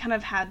if you just kind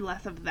of had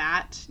less of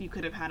that, you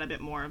could have had a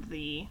bit more of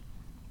the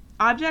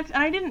objects.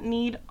 And I didn't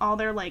need all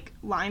their like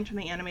lines from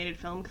the animated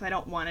film because I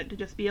don't want it to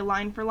just be a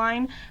line for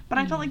line. But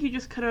I felt like you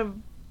just could have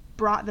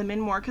brought them in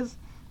more because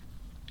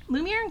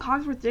Lumiere and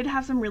Cogsworth did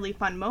have some really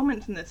fun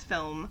moments in this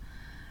film.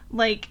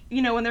 Like,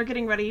 you know, when they're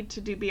getting ready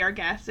to be our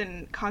guest,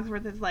 and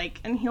Cogsworth is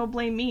like, and he'll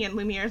blame me, and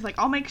Lumiere's like,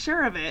 I'll make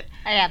sure of it.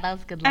 Oh, yeah, that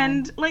was a good line.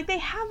 And, like, they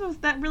have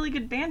that really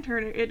good banter,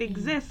 and it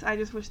exists. I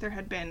just wish there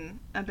had been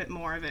a bit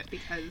more of it,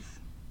 because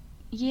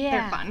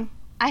they're fun.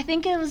 I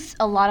think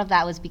a lot of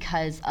that was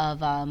because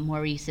of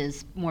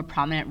Maurice's more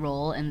prominent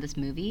role in this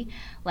movie.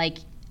 Like,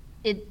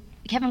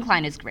 Kevin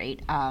Kline is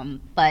great,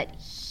 but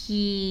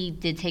he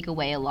did take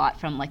away a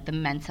lot from, like, the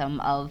momentum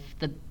of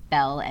the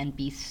Belle and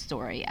Beast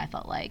story, I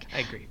felt like. I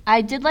agree.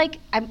 I did like,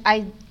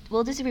 I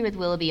will disagree with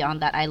Willoughby on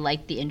that. I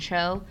liked the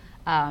intro,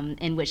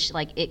 in which,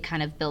 like, it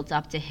kind of built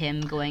up to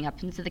him going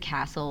up into the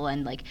castle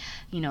and, like,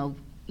 you know,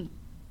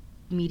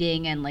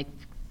 meeting and, like,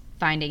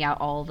 finding out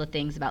all the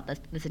things about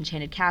this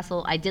enchanted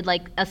castle. I did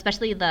like,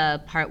 especially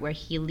the part where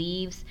he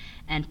leaves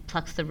and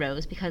plucks the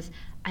rose, because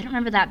I don't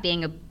remember that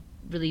being a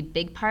really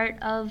big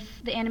part of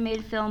the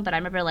animated film, but I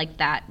remember like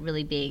that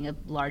really being a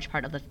large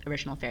part of the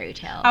original fairy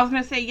tale. I was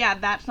gonna say, yeah,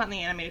 that's not in the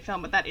animated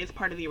film, but that is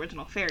part of the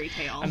original fairy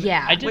tale.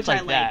 Yeah, I did which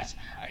like I that. liked.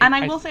 And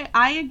I will say,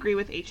 I agree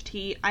with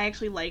HT. I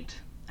actually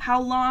liked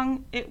how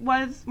long it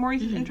was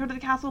Maurice's intro to the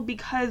castle,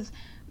 because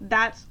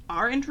that's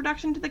our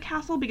introduction to the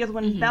castle. Because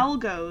when Belle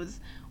goes,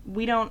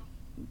 we don't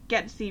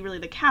get to see really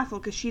the castle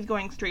because she's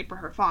going straight for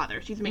her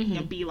father. She's making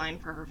a beeline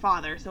for her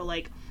father. So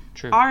like.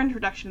 True. Our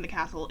introduction to the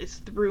castle is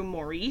through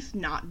Maurice,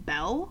 not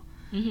Belle.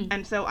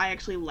 And so I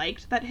actually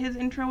liked that his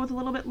intro was a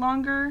little bit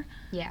longer.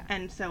 Yeah.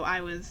 And so I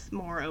was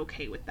more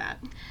okay with that.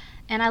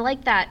 And I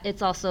like that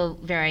it's also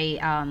very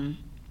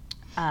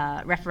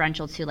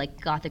referential to like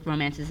Gothic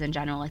romances in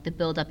general. Like the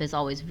build-up is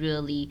always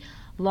really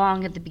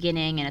long at the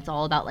beginning, and it's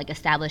all about like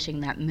establishing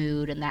that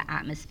mood and that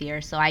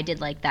atmosphere. So I did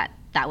like that.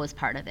 That was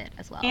part of it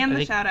as well. And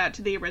the shout out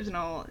to the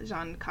original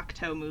Jean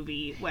Cocteau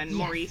movie when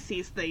Maurice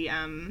sees the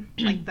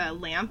like the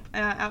lamp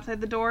outside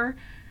the door,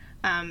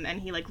 and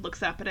he like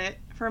looks up at it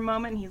for a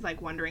moment, and he's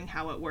like wondering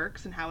how it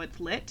works and how it's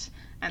lit,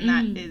 and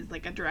that is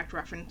like a direct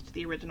reference to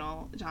the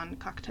original Jean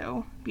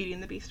Cocteau Beauty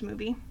and the Beast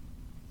movie,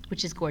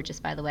 which is gorgeous,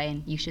 by the way,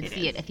 and you should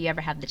see it if you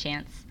ever have the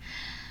chance.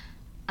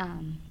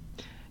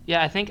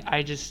 Yeah, I think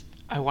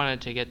I wanted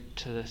to get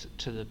to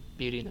the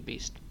Beauty and the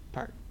Beast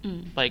part.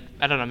 Like,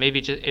 I don't know, maybe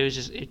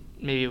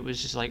it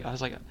was just like, I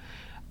was like,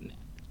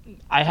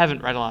 I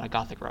haven't read a lot of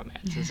Gothic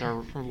romances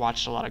or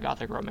watched a lot of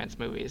Gothic romance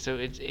movies,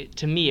 so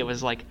to me it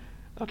was like,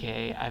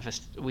 okay,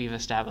 we've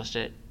established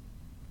it,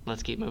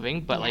 let's keep moving,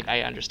 but like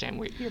I understand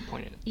where your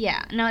point is.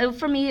 Yeah, no,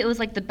 for me it was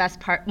like the best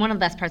part, one of the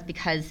best parts,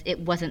 because it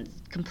wasn't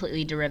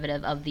completely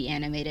derivative of the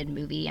animated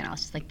movie, and I was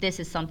just like, this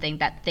is something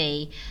that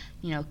they,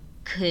 you know,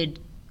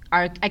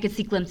 I could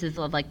see glimpses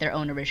of like their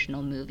own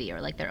original movie or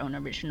like their own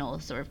original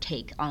sort of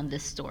take on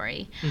this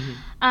story,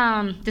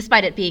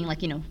 despite it being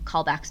like, you know,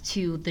 callbacks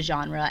to the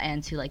genre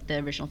and to like the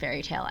original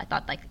fairy tale. I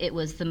thought like it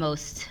was the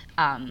most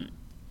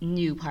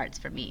new parts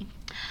for me.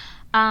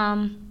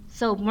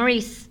 So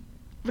Maurice,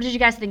 what did you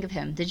guys think of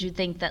him? Did you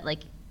think that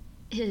like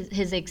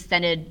his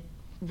extended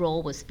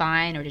role was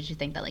fine, or did you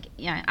think that like,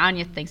 yeah,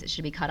 Anya thinks it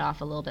should be cut off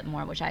a little bit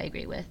more, which I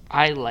agree with?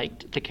 I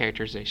liked the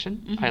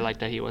characterization. I liked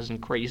that he wasn't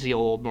crazy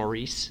old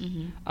Maurice.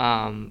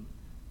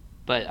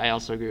 But I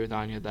also agree with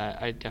Anya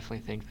that I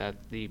definitely think that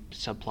the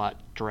subplot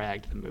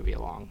dragged the movie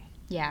along.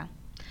 Yeah.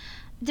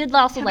 Did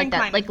also Kevin like that.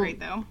 Kline Like, is great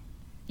though.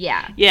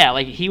 yeah. Yeah,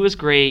 like he was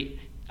great.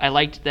 I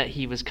liked that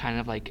he was kind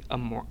of like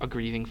a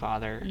grieving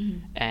father,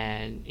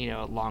 and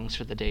longs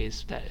for the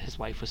days that his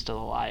wife was still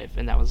alive,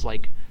 and that was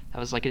like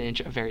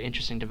a very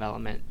interesting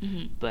development.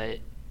 But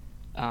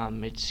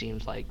it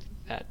seemed like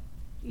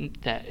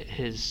that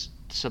his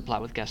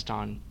subplot with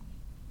Gaston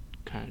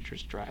kind of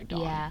just dragged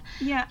on. Yeah.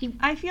 Yeah,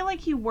 I feel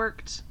like he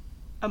worked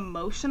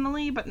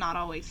emotionally, but not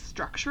always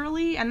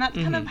structurally, and that's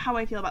kind of how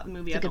I feel about the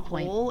movie as a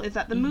whole. Is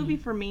that the movie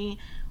for me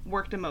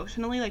worked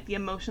emotionally, like the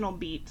emotional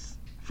beats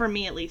for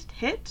me at least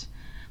hit.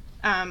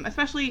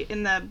 Especially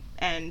in the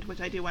end,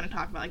 which I do want to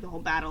talk about, like the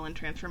whole battle and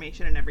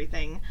transformation and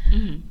everything.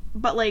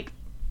 But like,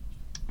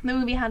 the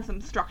movie had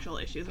some structural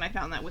issues, and I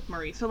found that with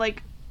Marie. So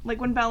like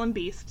when Belle and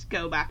Beast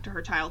go back to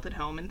her childhood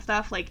home and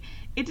stuff, like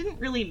it didn't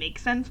really make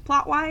sense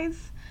plot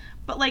wise.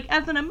 But like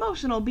as an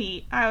emotional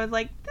beat, I was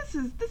like, this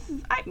is.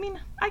 I mean,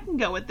 I can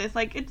go with this.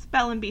 Like it's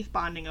Belle and Beast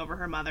bonding over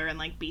her mother, and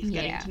like Beast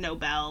getting to know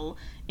Belle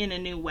in a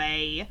new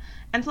way,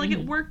 and so like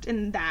it worked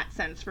in that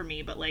sense for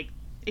me. But like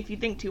if you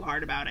think too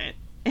hard about it,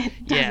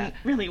 it doesn't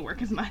really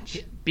work as much.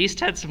 Beast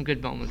had some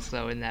good moments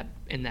though in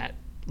that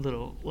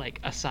little like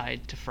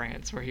aside to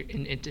France where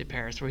into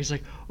Paris where he's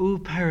like, "Ooh,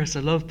 Paris, I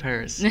love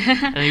Paris,"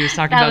 and he was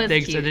talking about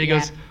things, cute, and then he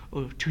goes,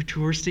 "Oh, too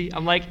touristy."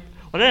 I'm like,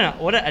 what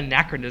an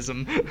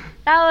anachronism. It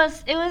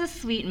was a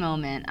sweet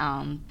moment.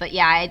 But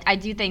yeah, I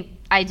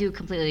do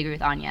completely agree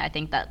with Anya. I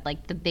think that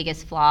like the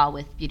biggest flaw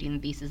with Beauty and the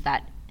Beast is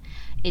that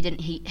it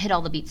didn't hit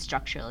all the beats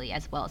structurally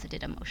as well as it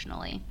did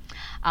emotionally.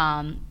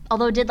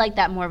 Although I did like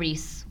that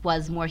Maurice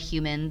was more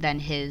human than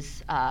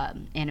his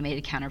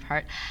animated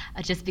counterpart,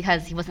 just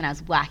because he wasn't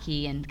as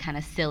wacky and kind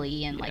of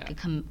silly and like a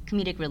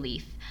comedic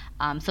relief.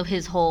 So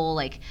his whole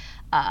like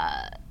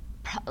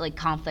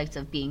conflict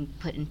of being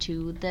put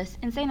into this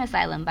insane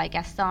asylum by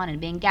Gaston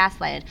and being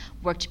gaslighted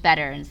worked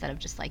better instead of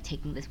just like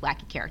taking this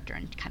wacky character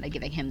and kind of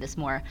giving him this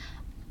more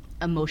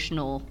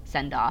emotional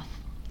send-off.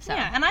 So,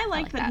 yeah, and I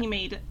liked that he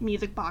made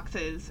music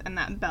boxes and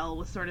that Belle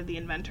was sort of the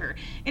inventor.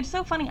 It's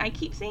so funny. I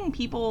keep seeing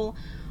people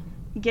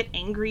get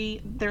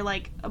angry. They're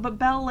like, but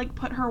Belle like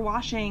put her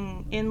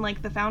washing in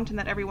like the fountain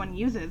that everyone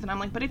uses. And I'm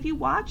like, but if you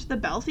watch the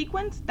Belle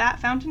sequence, that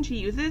fountain she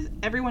uses,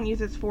 everyone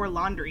uses for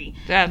laundry.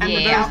 The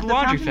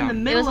laundry fountain in the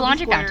middle it was a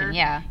laundry of the square, fountain,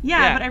 yeah.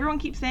 Yeah, but everyone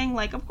keeps saying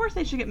like, of course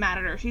they should get mad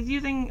at her. She's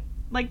using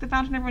like the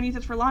fountain everyone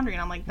uses for laundry,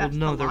 and I'm like, that's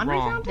the laundry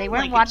fountain? They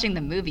weren't watching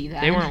the movie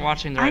then. They weren't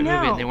watching the right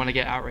movie, and they want to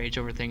get outraged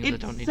over things that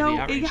don't need to be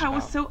outraged about. Yeah, it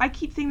was so. I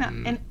keep seeing that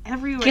in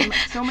everywhere, in, like,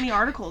 so many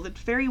articles.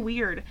 It's very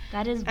weird.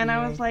 That is weird. And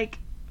I was like,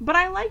 but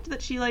I liked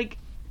that she like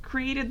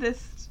created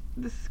this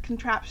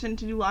contraption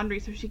to do laundry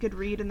so she could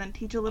read and then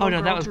teach a little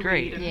girl that was to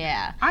great. read.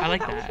 Yeah, I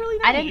like thought that. was really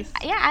nice.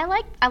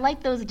 I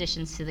like those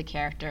additions to the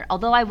character.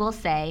 Although I will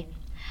say,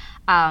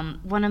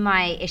 one of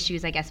my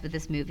issues, I guess, with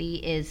this movie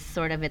is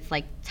sort of its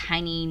like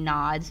tiny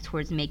nods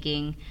towards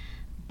making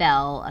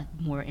Belle a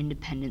more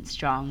independent,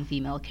 strong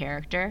female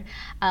character.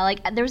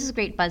 Like there was this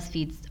great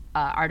BuzzFeed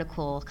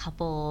article a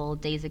couple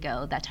days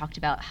ago that talked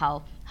about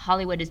how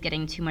Hollywood is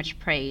getting too much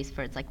praise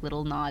for its like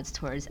little nods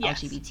towards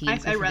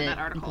LGBT I read that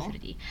article.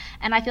 inclusivity.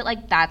 And I feel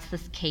like that's the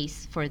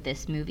case for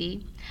this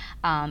movie,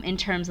 in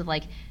terms of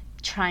like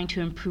trying to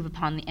improve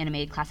upon the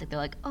animated classic. They're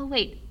like, oh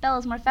wait,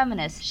 Bella's more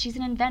feminist. She's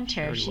an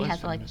inventor. She has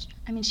feminist. Like,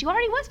 I mean, she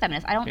already was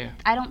feminist. I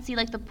don't see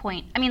like the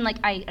point. I mean, like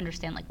I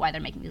understand like why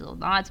they're making these little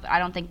nods, but I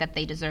don't think that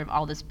they deserve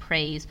all this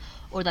praise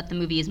or that the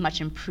movie is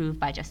much improved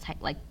by just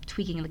like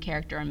tweaking the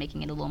character and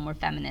making it a little more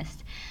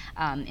feminist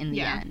in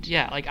the end.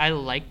 Yeah, like I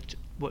liked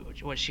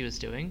what she was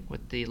doing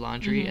with the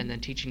laundry and then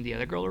teaching the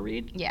other girl to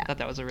read. Yeah, I thought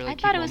that was a really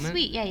cute moment. I thought it was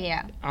sweet.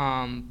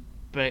 Yeah.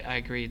 But I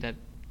agree that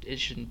it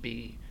shouldn't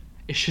be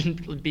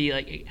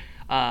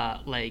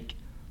like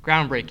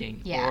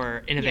groundbreaking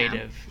or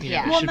innovative.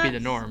 Yeah. It should be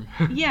the norm.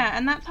 Yeah,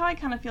 and that's how I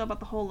kind of feel about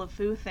the whole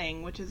LeFou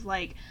thing, which is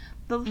like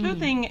the LeFou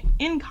thing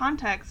in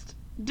context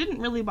didn't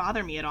really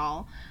bother me at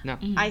all. No.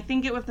 I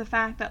think it was the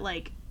fact that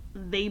like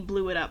they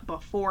blew it up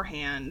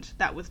beforehand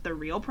that was the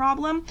real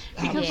problem,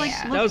 because like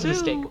LeFou, that was a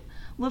mistake.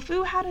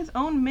 LeFou had his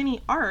own mini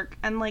arc,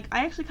 and like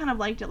I actually kind of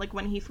liked it. Like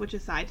when he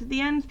switches sides at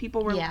the end,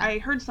 people were I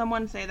heard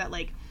someone say that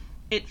like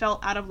it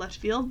felt out of left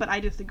field, but I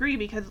disagree,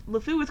 because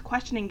LeFou is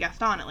questioning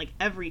Gaston at like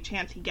every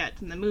chance he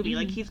gets in the movie.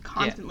 Like he's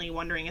constantly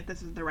wondering if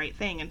this is the right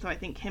thing, and so I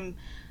think him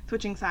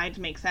switching sides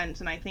makes sense,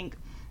 and I think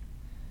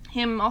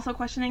him also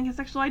questioning his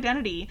sexual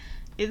identity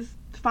is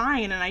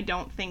fine, and I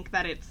don't think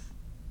that it's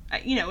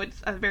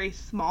it's a very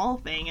small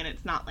thing, and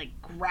it's not like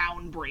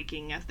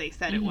groundbreaking as they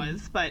said it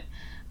was, but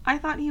I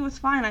thought he was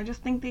fine. I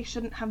just think they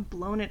shouldn't have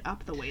blown it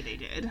up the way they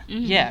did.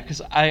 Yeah,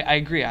 because I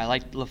agree. I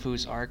liked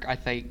LeFou's arc. I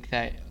think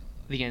that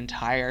the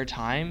entire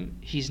time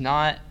he's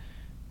not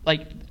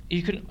like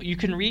you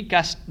can read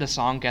the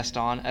song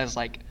Gaston as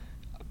like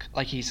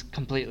he's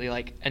completely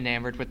like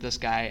enamored with this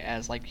guy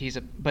as like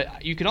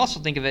but you can also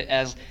think of it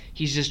as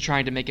he's just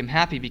trying to make him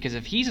happy, because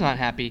if he's not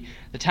happy,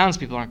 the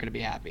townspeople aren't going to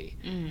be happy,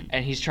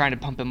 and he's trying to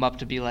pump him up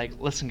to be like,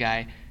 listen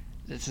guy,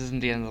 this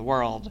isn't the end of the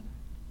world,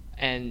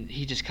 and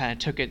he just kind of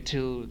took it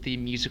to the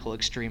musical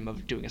extreme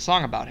of doing a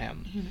song about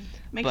him.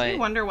 Makes But- me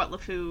wonder what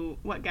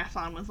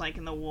Gaston was like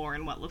in the war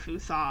and what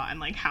LeFou saw and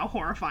like how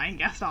horrifying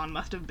Gaston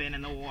must have been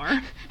in the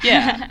war.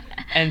 Yeah,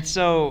 and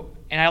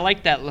I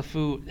like that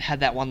LeFou had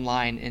that one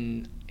line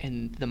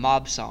in the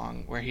Mob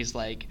song where he's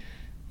like,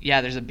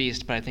 "Yeah, there's a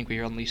beast, but I think we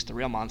unleashed the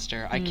real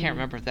monster." I can't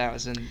remember if that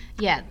was in.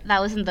 Yeah,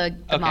 that was in the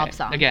Mob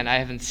song. Again, I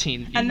haven't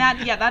seen. And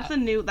that's a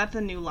new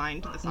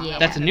line to the song. Yeah.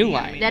 That's a new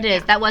line. That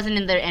is. That wasn't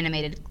in their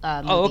animated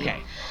movie. Oh, okay.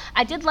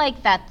 I did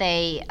like that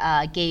they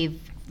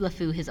gave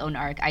LeFou his own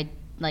arc. I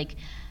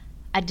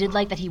did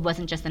like that he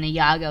wasn't just an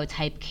Iago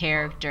type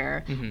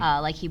character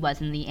like he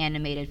was in the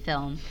animated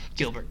film.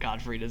 Gilbert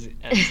Gottfried as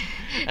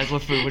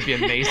LeFou would be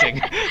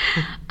amazing.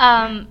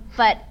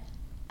 But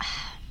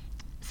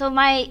so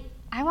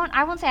I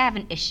won't say I have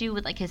an issue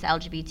with like his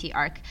LGBT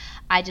arc.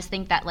 I just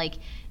think that like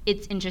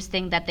it's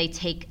interesting that they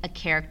take a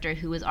character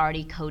who was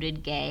already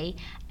coded gay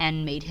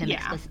and made him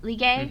explicitly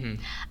gay.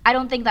 I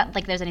don't think that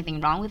like there's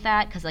anything wrong with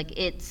that because like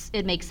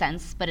it makes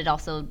sense, but it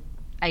also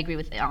I agree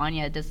with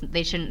Anya.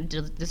 They shouldn't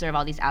deserve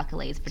all these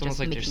accolades for It's just almost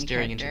like making they're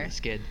staring a character. into the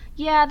skid.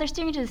 Yeah, they're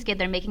staring into the skid.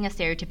 They're making a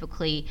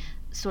stereotypically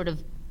sort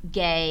of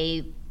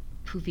gay,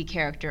 poofy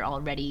character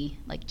already,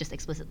 like just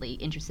explicitly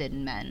interested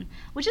in men,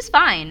 which is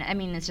fine. I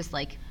mean, it's just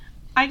like.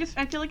 I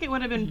feel like it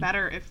would have been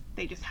better if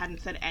they just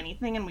hadn't said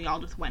anything and we all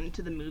just went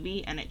into the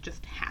movie and it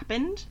just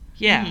happened.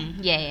 Yeah.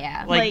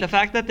 Yeah. Like the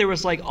fact that there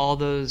was like all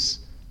those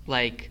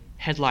like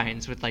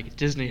headlines with like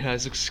Disney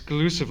has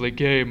exclusively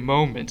gay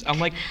moments. I'm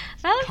like,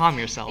 calm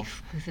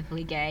yourself.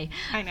 Exclusively gay.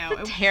 I know.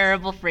 It's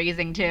terrible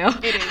phrasing too.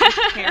 It is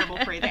terrible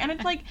phrasing. And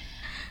it's like,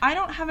 I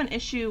don't have an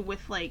issue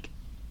with like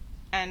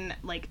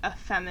like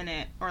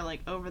effeminate or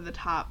like over the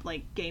top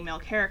like gay male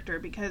character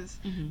because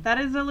that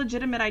is a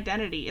legitimate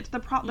identity. It's the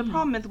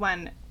problem is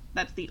when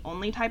that's the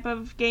only type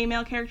of gay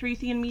male character you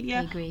see in media,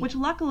 I agree. which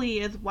luckily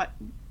is what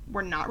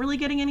we're not really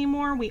getting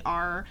anymore.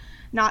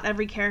 Not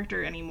every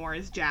character anymore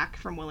is Jack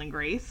from Will and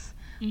Grace.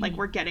 Like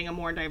we're getting a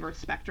more diverse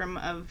spectrum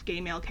of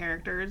gay male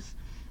characters.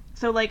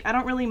 So like I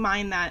don't really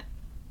mind that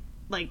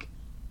like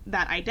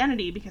that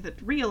identity because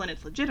it's real and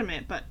it's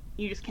legitimate, but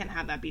you just can't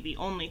have that be the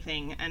only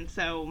thing. And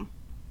so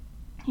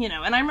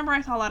and I remember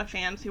I saw a lot of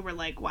fans who were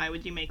like, why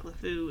would you make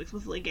LeFou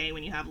explicitly gay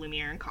when you have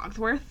Lumiere and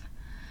Cogsworth?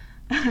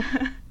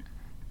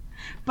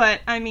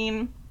 But, I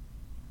mean,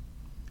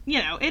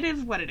 it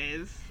is what it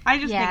is. I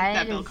just think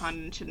that Bill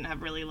Condon shouldn't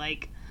have really,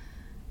 like,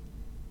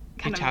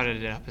 He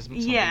touted it up as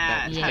something Yeah,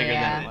 that was bigger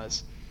than it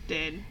was.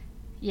 did.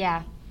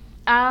 Yeah.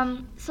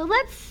 So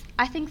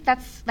I think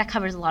that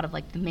covers a lot of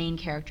like the main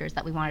characters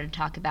that we wanted to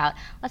talk about.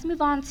 Let's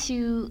move on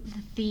to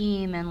the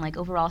theme and like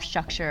overall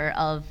structure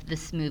of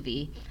this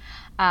movie.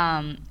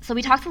 So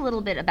we talked a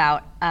little bit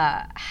about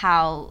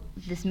how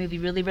this movie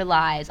really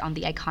relies on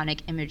the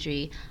iconic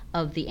imagery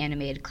of the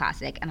animated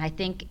classic, and I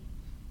think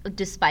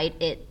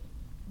despite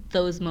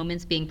those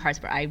moments being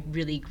parts where I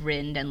really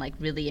grinned and like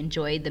really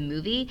enjoyed the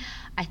movie,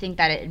 I think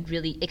that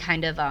it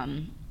kind of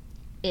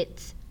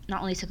it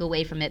not only took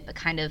away from it but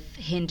kind of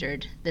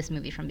hindered this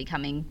movie from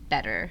becoming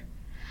better.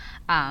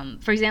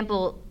 For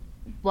example,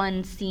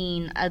 one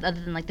scene other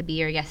than like the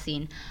Be Our Guest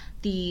scene,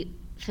 the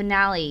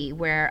finale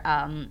where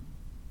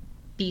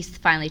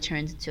Beast finally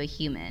turns into a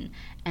human,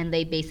 and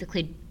they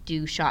basically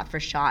do shot for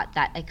shot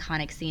that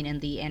iconic scene in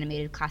the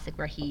animated classic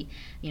where he,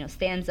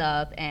 stands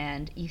up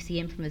and you see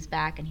him from his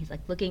back and he's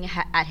like looking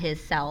at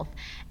his self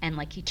and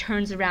like he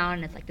turns around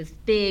and it's like this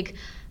big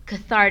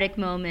cathartic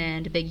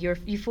moment, a big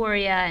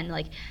euphoria and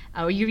like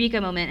a eureka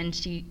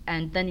moment,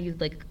 and then you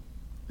like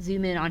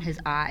zoom in on his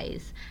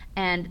eyes,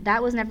 and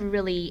that was never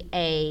really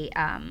a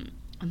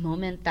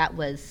moment that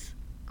was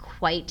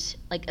quite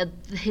like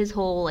his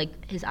whole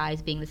like his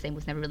eyes being the same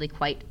was never really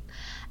quite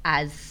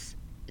as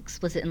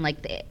explicit in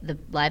like the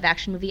live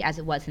action movie as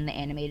it was in the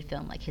animated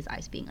film, like his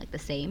eyes being like the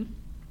same.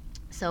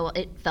 So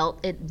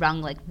it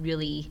rung like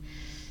really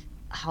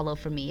hollow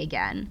for me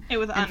again. It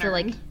was unearned. And so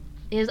like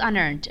it was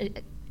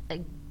unearned.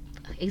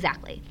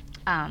 Exactly.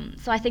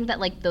 So I think that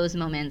like those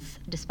moments,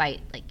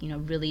 despite like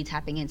really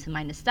tapping into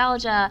my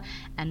nostalgia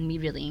and me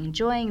really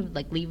enjoying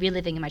like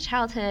reliving in my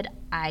childhood,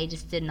 I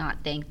just did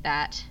not think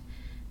that.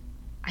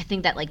 I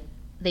think that like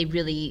they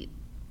really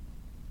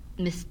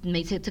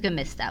took a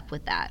misstep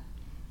with that.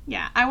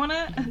 Yeah,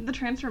 the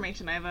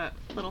transformation, I have a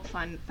little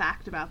fun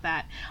fact about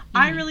that.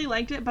 I really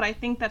liked it, but I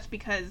think that's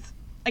because,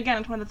 again,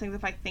 it's one of the things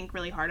if I think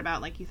really hard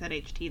about, like you said,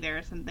 HT, there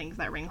are some things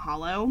that ring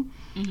hollow,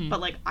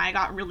 but like I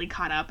got really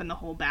caught up in the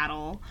whole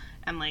battle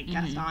and like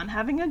Gaston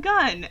having a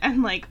gun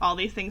and like all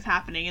these things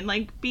happening and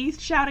like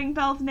Beast shouting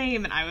Belle's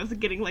name, and I was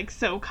getting like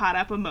so caught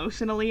up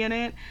emotionally in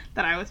it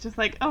that I was just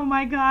like, oh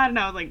my god, and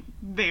I was like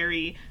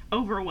very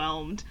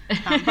overwhelmed.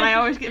 But I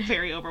always get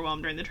very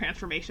overwhelmed during the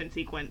transformation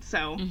sequence,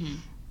 so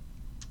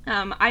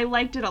I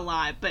liked it a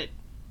lot, but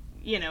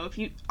if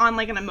you on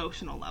like an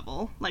emotional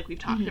level, like we've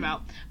talked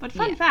about. But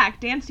fun fact,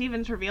 Dan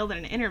Stevens revealed in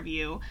an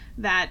interview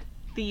that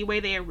the way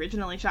they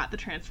originally shot the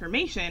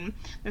transformation,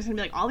 there's gonna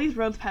be like all these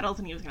rose petals,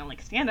 and he was gonna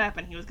like stand up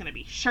and he was gonna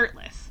be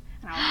shirtless.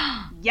 And I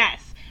was like,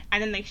 yes.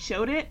 And then they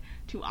showed it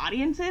to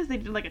audiences. They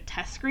did like a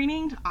test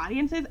screening to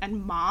audiences,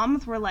 and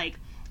moms were like,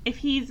 if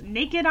he's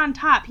naked on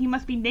top, he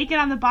must be naked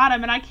on the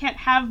bottom, and I can't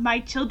have my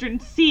children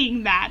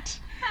seeing that.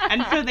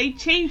 And so they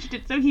changed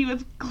it so he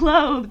was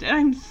clothed, and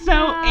I'm so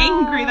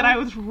angry that I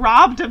was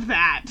robbed of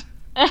that.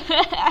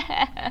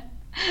 I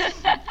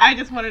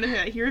just wanted to hear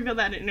that. He revealed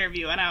that in an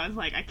interview, and I was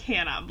like, I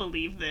cannot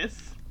believe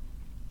this.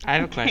 I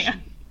have a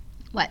question.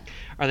 What?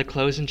 Are the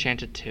clothes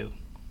enchanted too?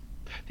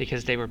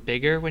 Because they were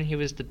bigger when he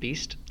was the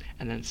Beast,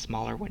 and then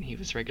smaller when he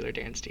was regular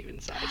Dan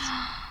Stevens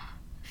size.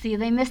 See,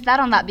 they missed out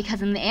on that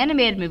because in the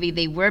animated movie,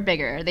 they were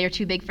bigger. They were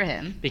too big for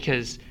him.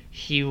 Because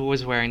he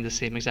was wearing the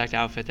same exact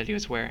outfit that he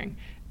was wearing,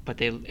 but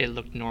it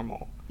looked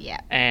normal. Yeah.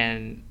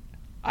 And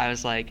I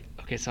was like,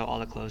 okay, so all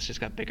the clothes just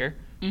got bigger?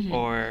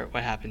 Or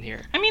what happened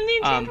here? I mean, the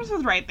Enchantress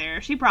was right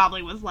there. She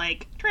probably was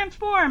like,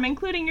 transform,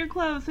 including your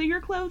clothes, so your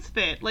clothes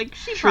fit. Like,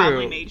 she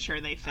probably made sure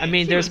they fit. I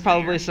mean, She there's was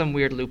probably there. some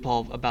weird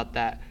loophole about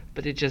that,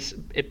 but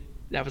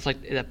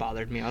that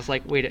bothered me. I was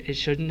like, wait, it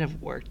shouldn't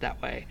have worked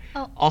that way.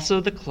 Oh.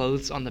 Also, the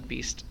clothes on the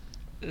Beast.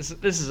 This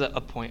is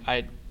a point,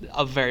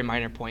 a very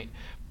minor point,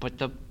 but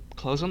the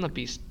clothes on the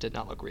Beast did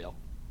not look real.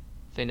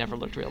 They never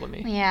looked real to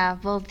me. Yeah,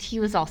 well, he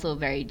was also a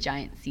very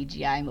giant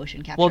CGI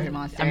motion capture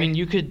monster. I mean,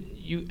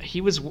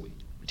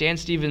 Dan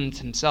Stevens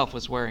himself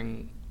was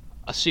wearing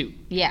a suit.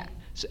 Yeah.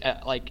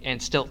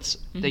 And stilts.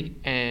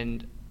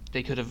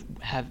 They could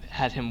have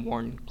had him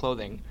worn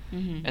clothing,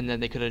 and then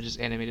they could have just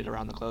animated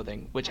around the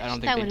clothing, which I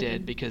don't think they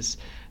did because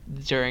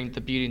during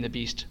the Beauty and the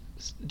Beast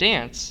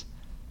dance,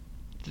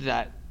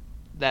 that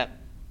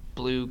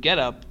blue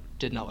getup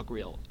did not look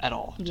real at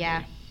all. Yeah.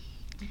 Me.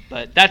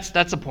 But that's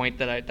a point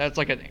that's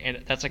like a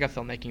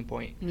filmmaking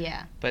point.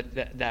 Yeah. But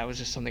that was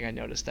just something I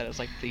noticed, that it was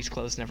like these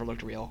clothes never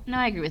looked real. No,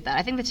 I agree with that.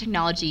 I think the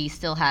technology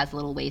still has a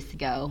little ways to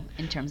go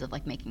in terms of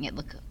like making it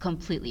look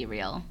completely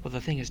real. Well,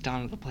 the thing is,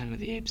 Dawn of the Planet of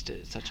the Apes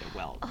did such a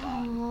well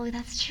job. Oh,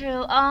 that's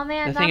true. Oh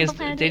man, The Dawn thing of is, the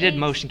Planet of they the did Apes.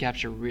 motion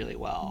capture really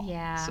well.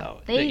 Yeah.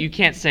 So They- you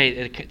can't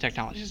say the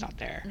technology is not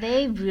there.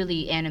 They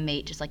really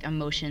animate just like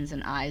emotions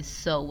and eyes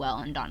so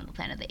well in Dawn of the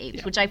Planet of the Apes,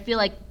 Yeah. which I feel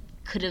like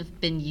could have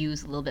been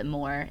used a little bit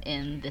more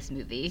in this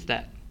movie.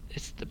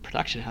 It's the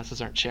production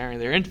houses aren't sharing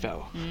their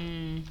info.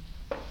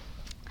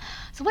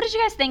 So what did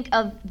you guys think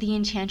of the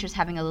Enchantress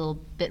having a little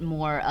bit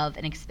more of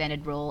an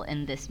expanded role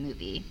in this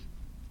movie?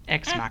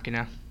 Ex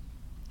Machina.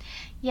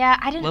 Yeah,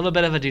 I A didn't. little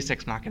bit of a Deus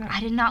Ex Machina. I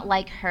did not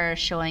like her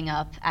showing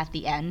up at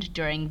the end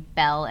during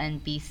Belle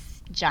and Beast's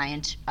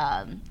giant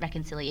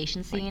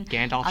reconciliation scene. Like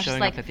Gandalf I was just showing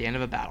like, up at the end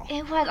of a battle.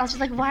 It was. I was just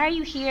like, why are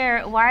you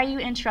here? Why are you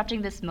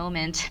interrupting this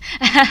moment?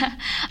 I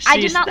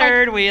did She's not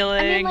third like. wheeling.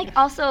 I mean, like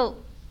also,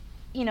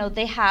 you know,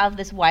 they have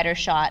this wider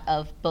shot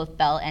of both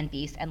Belle and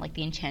Beast and like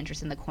the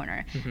Enchantress in the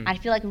corner. I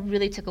feel like it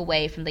really took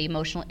away from the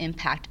emotional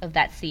impact of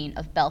that scene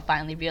of Belle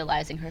finally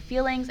realizing her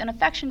feelings and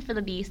affection for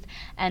the Beast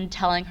and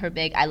telling her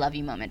big "I love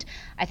you" moment.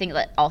 I think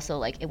that also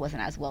like it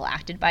wasn't as well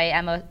acted by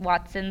Emma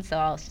Watson, so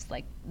I was just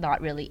like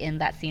not really in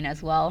that scene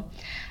as well.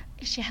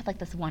 She had like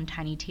this one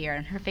tiny tear,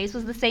 and her face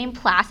was the same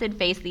placid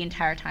face the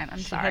entire time. I'm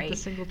sorry. She had the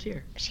single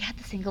tear. She had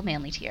the single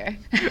manly tear.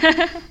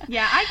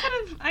 Yeah,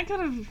 I could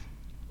have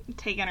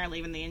taken or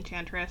leaving the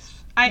Enchantress.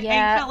 I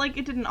felt like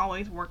it didn't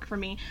always work for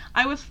me.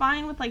 I was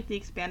fine with like the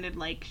expanded,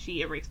 like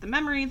she erased the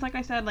memories, like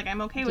I said, like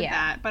I'm okay with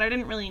that, but I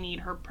didn't really need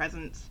her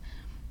presence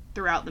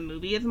throughout the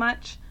movie as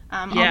much.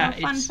 Although,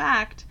 fun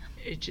fact,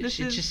 It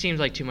just seems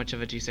like too much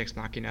of a Deus Ex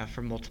Machina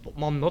for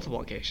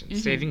multiple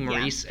occasions. Saving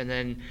Maurice and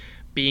then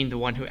being the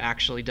one who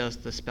actually does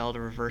the spell to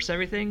reverse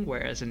everything,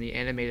 whereas in the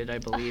animated, I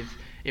believe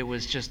it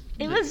was just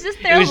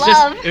their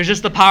love. It was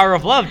just the power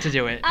of love to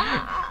do it.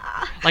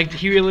 Like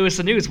Huey Lewis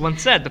the News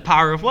once said, the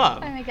power of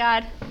love. Oh my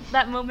god,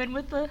 that moment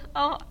with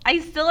I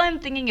still am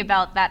thinking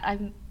about that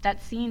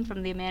that scene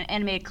from the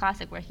animated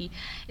classic where he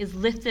is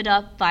lifted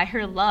up by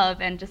her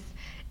love and just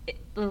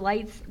the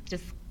lights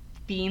just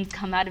beams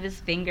come out of his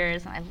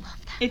fingers. I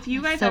love that. If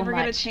you guys so ever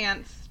get a much.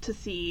 chance to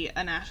see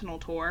a national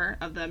tour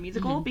of the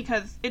musical,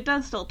 because it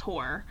does still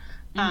tour,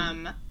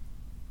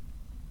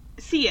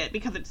 see it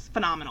because it's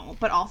phenomenal.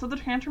 But also the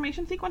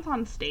transformation sequence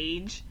on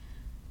stage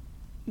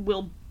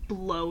will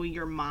blow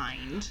your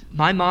mind.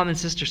 My mom and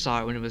sister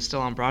saw it when it was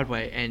still on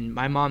Broadway, and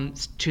my mom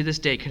to this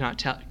day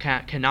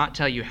cannot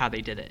tell you how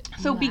they did it.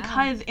 So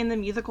because in the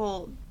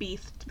musical,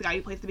 Beast, the guy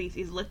who plays the Beast,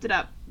 is lifted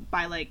up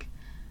by like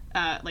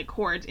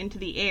cords into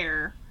the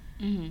air.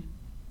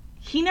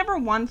 He never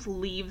once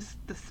leaves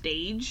the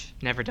stage.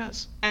 Never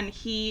does. And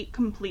he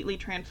completely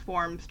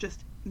transforms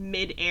just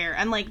mid-air.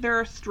 And, like, there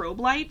are strobe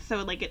lights,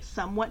 so, like, it's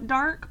somewhat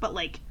dark, but,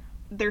 like,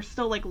 there's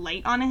still, like,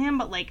 light on him,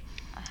 but, like,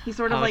 he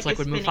sort of, it's like is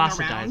when spinning Mufasa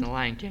around. dies in The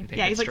Lion King.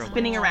 Yeah, he's, like,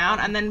 spinning around,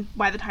 and then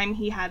by the time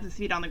he has his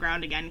feet on the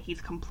ground again,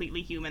 he's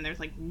completely human. There's,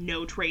 like,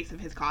 no trace of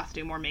his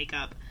costume or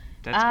makeup.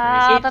 That's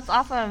crazy. Oh, that's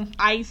awesome.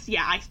 I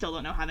still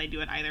don't know how they do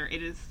it either.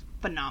 It is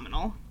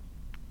phenomenal.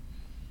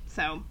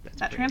 So,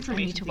 that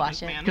transformation I need to watch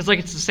sequence, it. man. Because like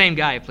it's the same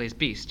guy who plays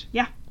Beast.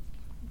 Yeah.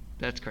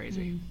 That's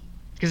crazy.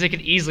 Because they could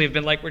easily have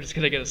been like, we're just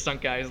gonna get a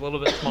stunt guy who's a little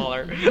bit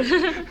smaller.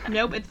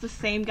 Nope, it's the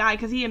same guy,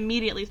 because he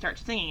immediately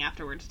starts singing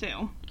afterwards,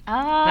 too. Oh.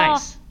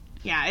 Nice.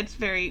 Yeah, it's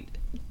very...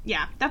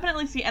 Yeah,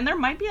 definitely see. And there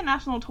might be a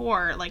national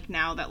tour, like,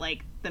 now that,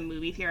 like, the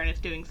movie's here and it's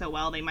doing so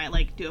well, they might,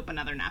 like, do up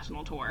another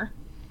national tour.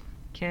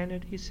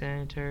 Kennedy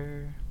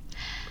Center.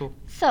 Cool.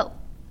 So,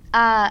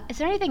 is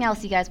there anything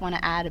else you guys want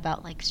to add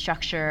about, like,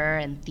 structure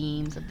and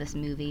themes of this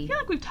movie? I feel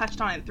like we've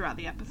touched on it throughout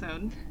the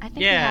episode. I think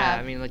we Yeah, have.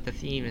 I mean, like, the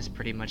theme is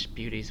pretty much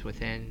beauties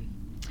within.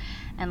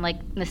 And, like,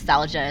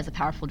 nostalgia is a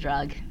powerful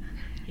drug.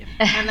 Yeah.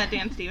 And that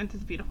Dan Stevens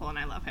is beautiful and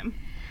I love him.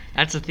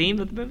 That's the theme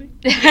of the movie?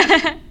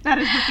 That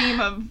is the theme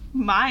of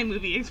my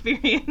movie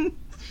experience.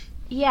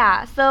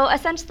 Yeah, so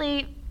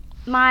essentially,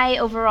 my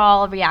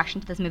overall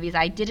reaction to this movie is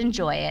I did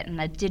enjoy it, and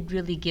it did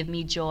really give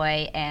me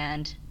joy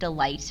and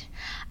delight,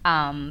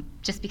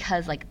 just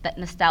because like that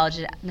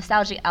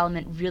nostalgic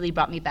element really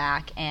brought me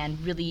back and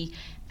really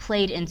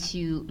played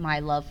into my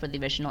love for the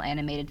original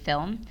animated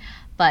film,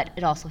 but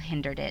it also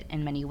hindered it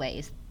in many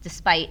ways.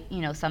 Despite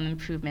some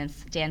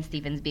improvements, Dan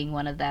Stevens being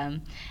one of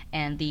them,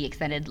 and the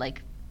extended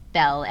like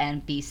Belle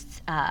and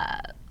Beast's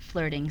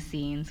flirting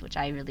scenes, which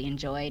I really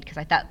enjoyed because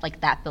I thought like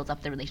that built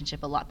up the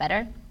relationship a lot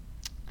better.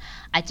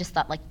 I just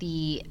thought like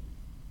the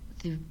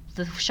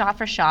shot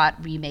for shot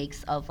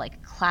remakes of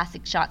like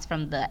classic shots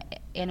from the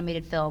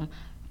animated film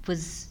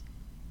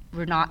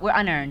were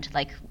unearned,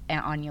 like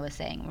Anya was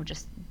saying. We're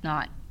just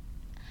not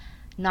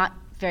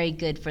very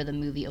good for the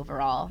movie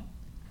overall.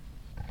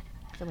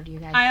 So what do you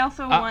guys? I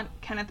also want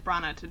Kenneth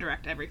Branagh to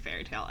direct every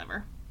fairy tale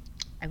ever.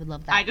 I would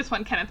love that. I just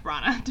want Kenneth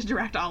Branagh to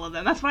direct all of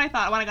them. That's what I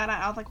thought when I got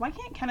out. I was like, why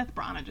can't Kenneth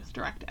Branagh just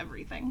direct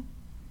everything?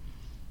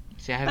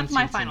 See, I haven't That's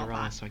my seen final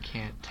Cinderella, thought. so I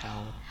can't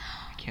tell.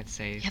 I can't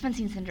say. You haven't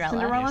seen Cinderella?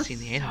 Cinderella's seen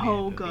the animated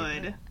so movie,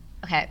 good.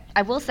 Okay,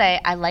 I will say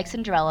I like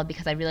Cinderella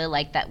because I really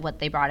like that what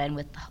they brought in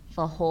with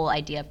the whole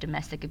idea of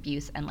domestic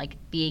abuse and like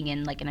being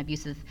in like an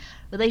abusive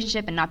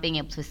relationship and not being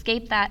able to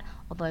escape that.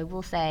 Although I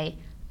will say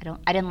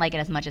I didn't like it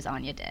as much as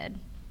Anya did.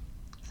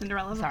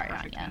 Cinderella's Sorry, a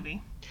perfect Anya.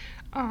 movie.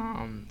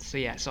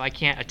 So I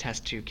can't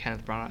attest to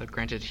Kenneth Branagh.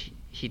 Granted,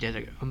 he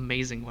did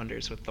amazing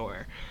wonders with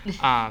Thor.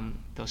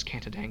 Those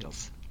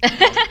Cantadangles.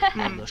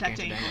 Love those That Cantadangles.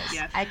 Dangles,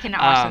 yes. I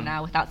cannot watch them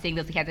now without seeing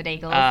those Canted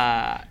Angles.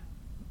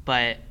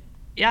 But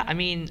yeah, I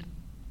mean,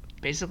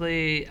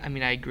 basically,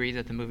 I agree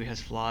that the movie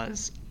has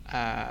flaws,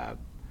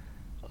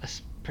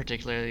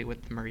 particularly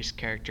with Maurice's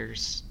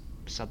character's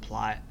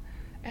subplot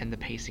and the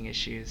pacing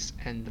issues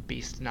and the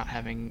Beast not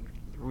having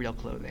real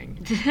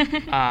clothing.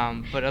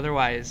 But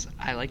otherwise,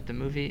 I like the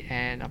movie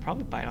and I'll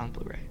probably buy it on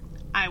Blu-ray.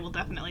 I will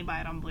definitely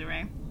buy it on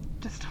Blu-ray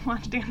just to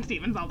watch Dan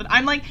Stevens all the time.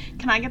 I'm like,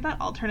 can I get that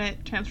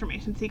alternate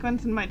transformation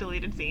sequence in my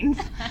deleted scenes?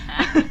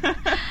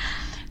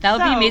 That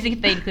would be amazing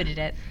if they included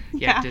it.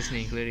 Yeah,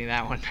 Disney including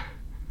that one.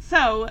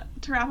 So,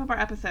 to wrap up our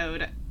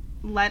episode,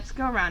 let's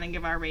go around and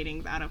give our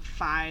ratings out of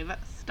 5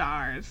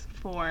 stars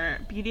for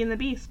Beauty and the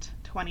Beast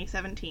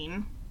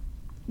 2017.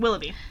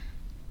 Willoughby.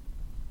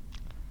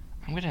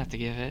 I'm going to have to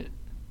give it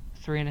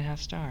 3.5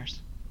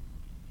 stars.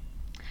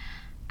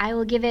 I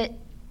will give it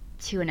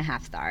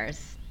 2.5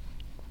 stars.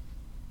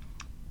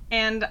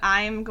 And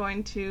I'm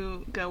going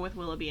to go with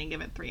Willoughby and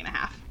give it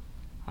 3.5.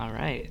 All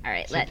right. So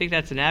I let- think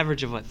that's an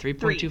average of what,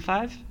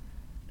 3.25?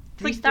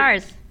 3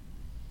 stars.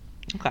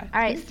 Okay.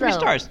 All right, 3 so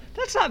stars.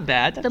 That's not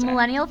bad. That's The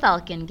Millennial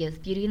Falcon gives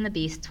Beauty and the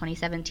Beast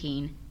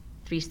 2017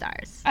 3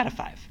 stars. out of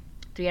 5.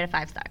 3 out of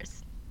 5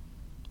 stars.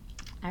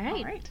 All right.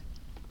 All right.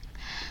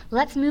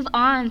 Let's move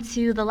on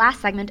to the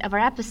last segment of our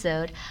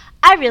episode.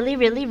 I really,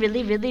 really,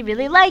 really, really,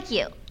 really like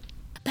you.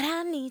 But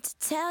I need to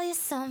tell you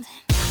something.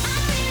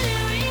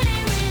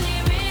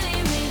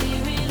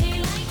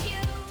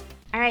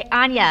 All right,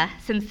 Anya,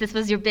 since this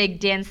was your big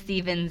Dan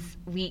Stevens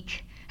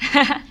week,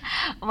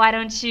 why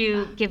don't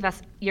you give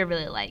us your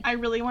really like? I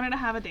really wanted to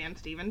have a Dan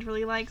Stevens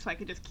really like so I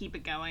could just keep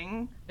it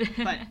going,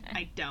 but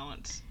I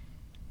don't.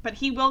 But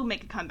he will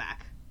make a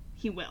comeback.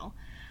 He will.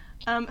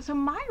 So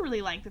my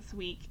really like this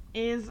week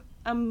is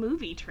a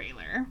movie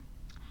trailer.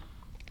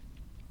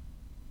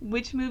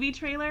 Which movie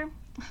trailer?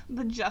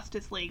 The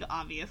Justice League,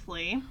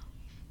 obviously.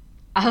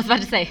 I was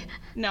about to say.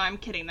 No, I'm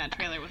kidding. That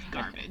trailer was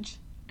garbage.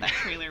 That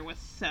trailer was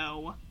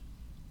so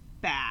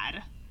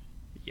bad.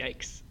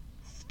 Yikes.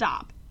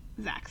 Stop,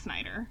 Zack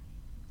Snyder.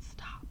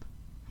 Stop.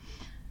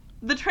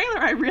 The trailer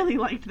I really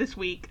liked this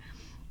week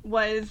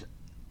was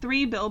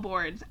 3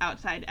 billboards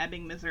outside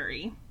Ebbing,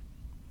 Missouri.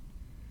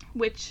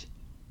 Which,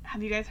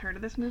 have you guys heard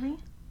of this movie?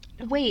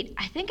 Wait,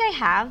 I think I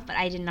have, but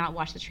I did not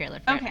watch the trailer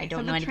for it. I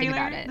don't know anything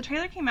about it. The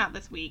trailer came out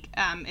this week.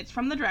 It's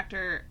from the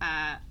director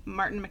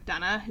Martin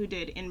McDonagh, who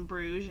did In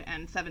Bruges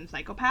and 7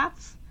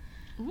 Psychopaths,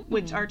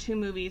 which are 2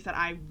 movies that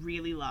I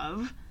really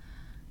love.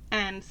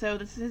 And so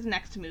this is his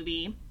next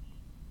movie.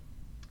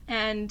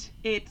 And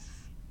it's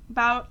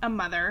about a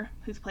mother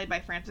who's played by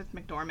Frances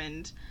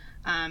McDormand,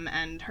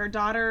 and her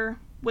daughter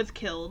was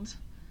killed.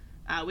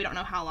 We don't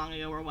know how long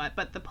ago or what,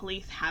 but the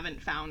police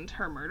haven't found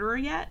her murderer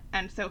yet.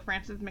 And so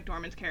Frances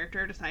McDormand's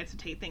character decides to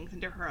take things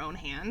into her own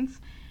hands.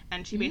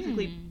 And she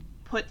basically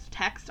puts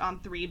text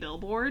on 3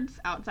 billboards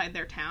outside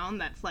their town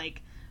that's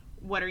like,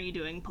 what are you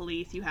doing,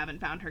 police? You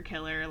haven't found her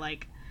killer.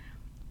 Like,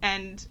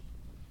 and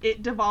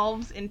it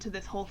devolves into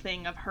this whole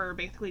thing of her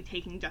basically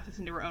taking justice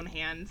into her own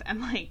hands and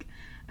like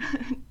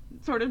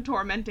sort of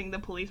tormenting the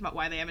police about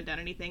why they haven't done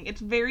anything.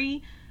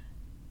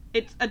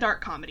 It's a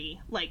dark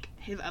comedy, like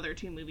his other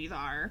two movies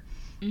are.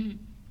 Mm-hmm.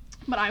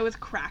 But I was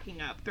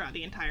cracking up throughout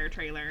the entire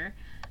trailer.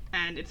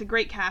 And it's a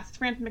great cast. It's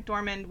Frances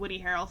McDormand,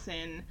 Woody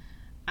Harrelson,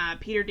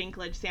 Peter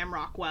Dinklage, Sam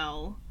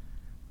Rockwell.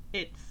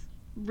 It's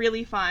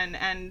really fun.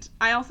 And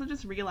I also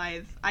just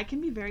realized I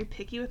can be very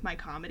picky with my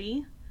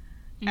comedy.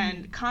 Mm-hmm.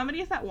 And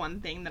comedy is that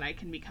one thing that I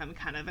can become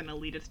kind of an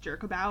elitist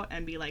jerk about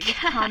and be like, this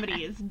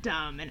comedy is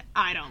dumb and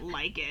I don't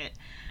like it.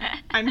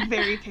 I'm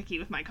very picky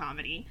with my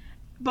comedy.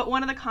 But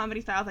one of the comedy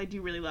styles I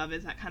do really love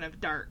is that kind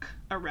of dark,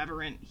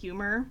 irreverent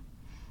humor.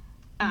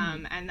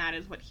 And that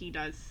is what he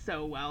does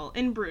so well.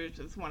 In Bruges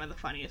is one of the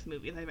funniest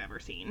movies I've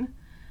ever seen.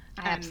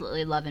 I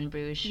absolutely love In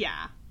Bruges.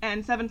 Yeah.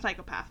 And Seven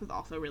Psychopaths was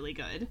also really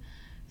good.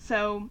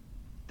 So,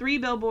 3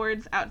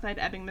 Billboards outside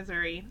Ebbing,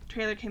 Missouri. The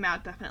trailer came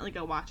out. Definitely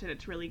go watch it.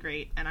 It's really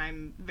great. And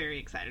I'm very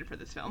excited for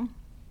this film.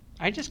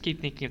 I just keep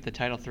thinking of the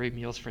title 3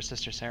 Meals for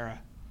Sister Sarah.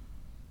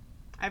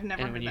 I've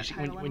never heard that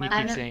title when in you my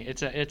keep life. saying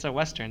it's a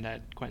Western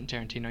that Quentin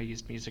Tarantino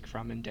used music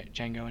from in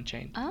Django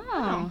Unchained.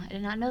 Oh, I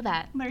did not know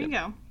that. There you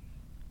go.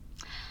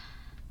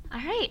 All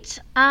right.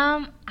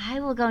 I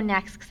will go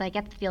next because I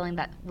get the feeling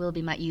that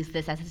Wilby might use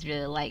this as his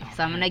really like,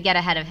 so I'm going to get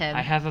ahead of him.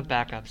 I have a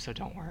backup, so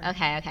don't worry.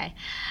 Okay.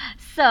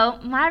 So,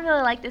 my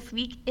really like this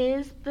week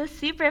is the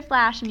Super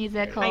Flash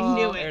musical. I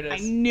knew There it. it I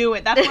is. knew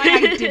it. That's why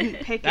I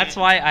didn't pick it. That's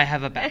why I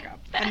have a backup.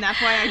 And that's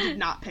why I did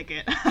not pick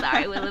it.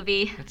 Sorry,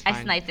 Willoughby. It's I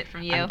fine. sniped it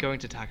from you. I'm going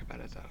to talk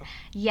about it, though.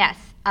 Yes.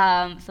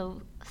 So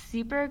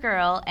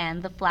Supergirl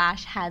and The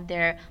Flash had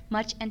their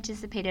much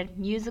anticipated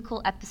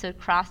musical episode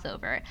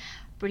crossover,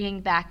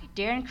 bringing back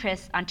Darren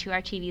Criss onto our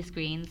TV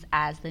screens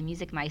as the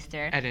Music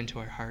Meister. And into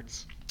our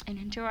hearts. And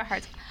into our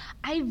hearts.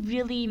 I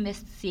really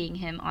missed seeing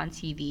him on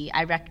TV.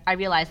 I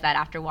realized that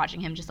after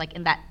watching him just like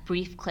in that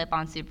brief clip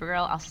on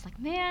Supergirl. I was just like,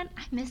 man,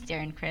 I miss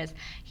Darren Criss.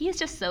 He is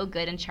just so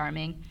good and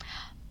charming.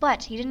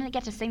 But he didn't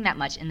get to sing that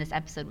much in this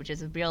episode, which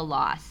is a real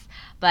loss.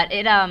 But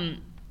it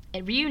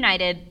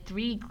reunited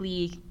 3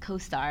 Glee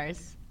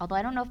co-stars. Although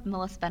I don't know if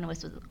Melissa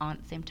Benoist was on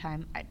at the same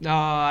time. No,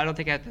 I don't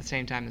think at the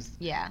same time as...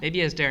 Yeah.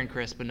 Maybe as Darren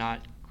Criss, but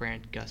not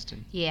Grant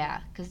Gustin.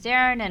 Yeah, because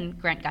Darren and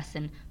Grant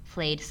Gustin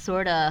played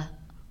sort of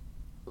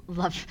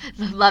love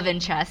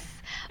interests.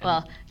 And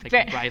Well,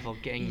 like rival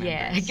gang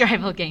members. Yeah,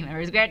 rival gang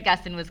members. Grant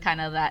Gustin was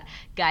kind of that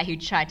guy who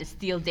tried to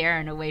steal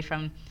Darren away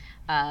from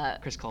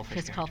Chris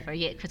Colfer's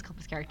character. Chris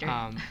Colfer's character.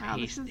 Wow,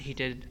 he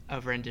did a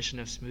rendition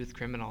of Smooth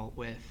Criminal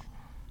with...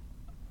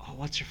 Oh,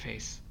 what's her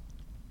face?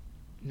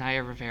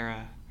 Naya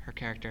Rivera, her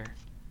character.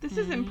 This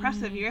is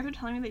impressive. You guys are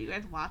telling me that you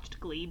guys watched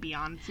Glee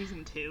beyond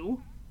season 2?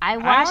 I I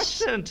watched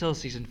watched it until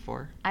season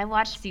 4. I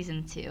watched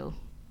season 2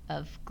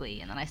 of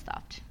Glee, and then I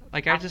stopped.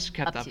 Like, I just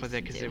kept up to with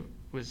it because season it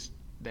was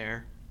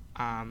there.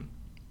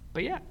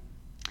 But yeah,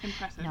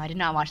 Impressive. No, I did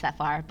not watch that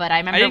far, but I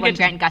remember didn't when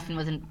get to Grant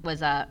Gustin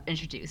was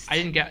introduced.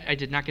 I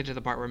did not get to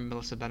the part where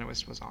Melissa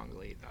Benoist was on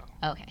Glee,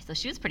 though. Okay, so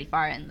she was pretty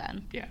far in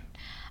then. Yeah.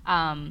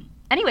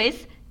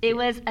 Anyways, it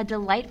was a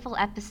delightful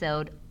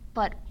episode,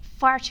 but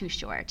far too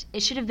short.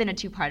 It should have been a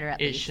 2-parter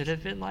at It least. should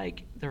have been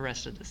like the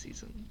rest of the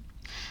season.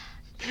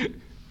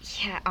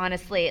 Yeah,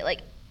 honestly,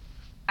 like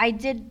I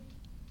did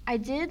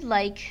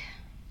like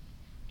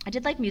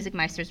Music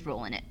Meister's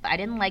role in it, but I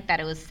didn't like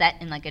that it was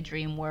set in like a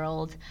dream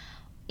world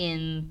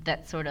in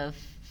that sort of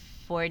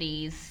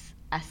 40s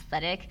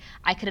aesthetic.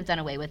 I could have done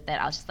away with it.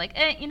 I was just like,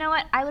 you know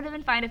what? I would have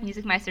been fine if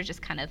Music Meister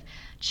just kind of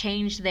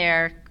changed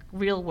their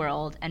real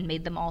world and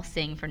made them all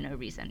sing for no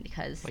reason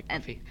because Like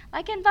Buffy.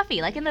 like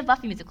in the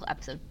Buffy musical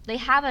episode, they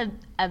have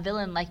a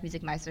villain like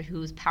Music Meister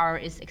whose power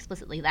is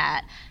explicitly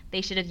that.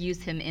 They should have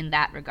used him in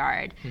that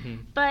regard. Mm-hmm.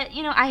 But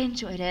you know, I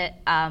enjoyed it.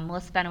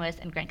 Melissa Benoist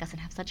and Grant Gustin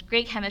have such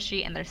great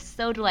chemistry and they're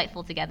so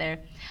delightful together.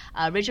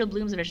 Rachel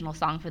Bloom's original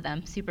song for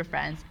them, Super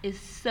Friends, is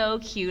so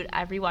cute.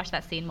 I've rewatched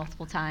that scene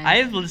multiple times.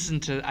 I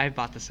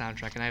bought the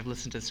soundtrack and I've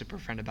listened to Super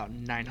Friend about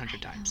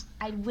 900 times.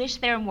 I wish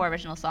there were more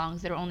original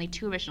songs. There were only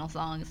 2 original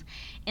songs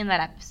in that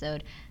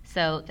episode.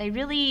 So they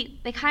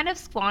kind of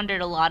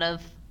squandered a lot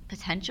of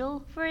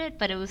potential for it,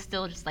 but it was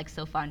still just like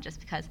so fun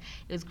just because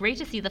it was great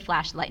to see the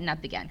Flash lighten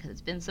up again because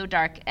it's been so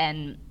dark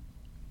and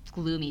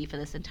gloomy for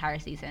this entire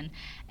season.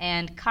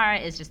 And Kara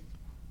is just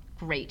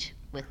great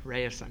with...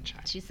 Ray of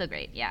Sunshine. She's so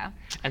great, yeah.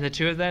 And the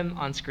two of them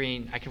on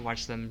screen, I can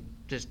watch them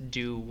just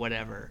do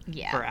whatever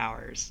for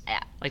hours.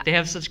 Yeah. Like, they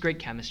have such great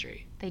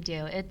chemistry. They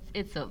do.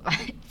 It's so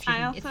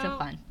it's so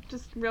fun.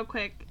 Just real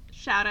quick,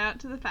 shout out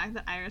to the fact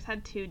that Iris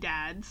had 2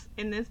 dads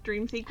in this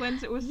dream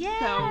sequence. It was so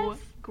Yes.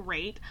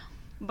 great.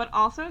 But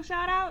also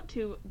shout out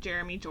to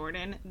Jeremy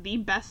Jordan, the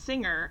best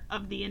singer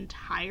of the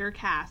entire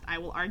cast. I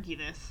will argue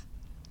this.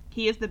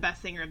 He is the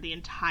best singer of the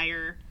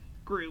entire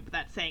group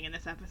that sang in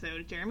this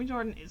episode. Jeremy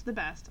Jordan is the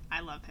best.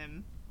 I love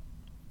him.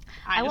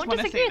 I just won't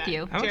wanna disagree say with that.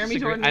 you. I would Jeremy disagree.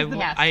 Jordan is the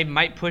best. I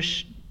might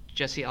push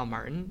Jesse L.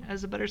 Martin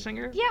as a better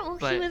singer. Yeah, well,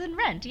 but he was in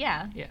Rent,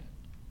 yeah. Yeah.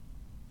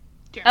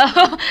 Jeremy.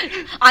 Oh,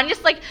 I'm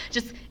just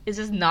is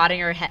just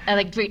nodding her head,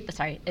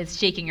 is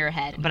shaking her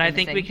head. But I and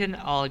think saying- we can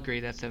all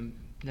agree that the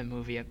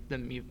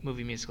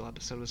movie musical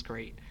episode was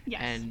great.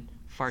 Yes. And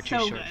far too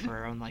So short good. for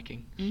our own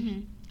liking.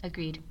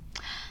 Agreed.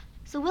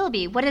 So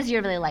Willoughby, what is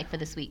your really like for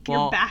this week?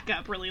 Well, Your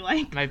backup really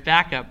like. My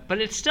backup,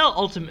 but it's still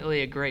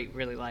ultimately a great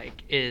really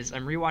like, is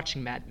I'm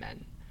rewatching Mad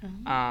Men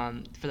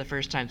for the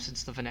first time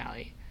since the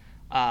finale.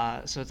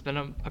 So it's been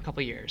a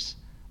couple years.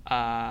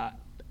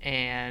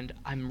 And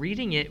I'm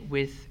reading it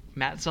with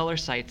Matt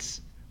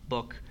Zoller-Seitz'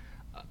 book,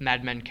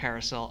 Mad Men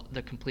Carousel,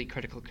 The Complete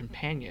Critical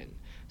Companion.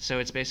 So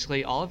it's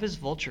basically all of his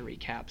Vulture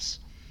recaps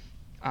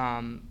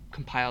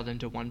compiled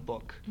into one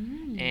book.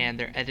 And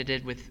they're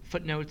edited with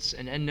footnotes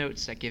and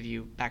endnotes that give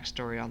you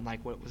backstory on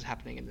like what was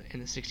happening in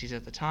the 60s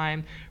at the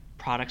time,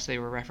 products they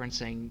were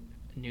referencing,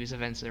 news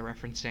events they're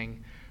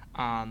referencing,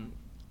 and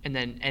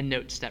then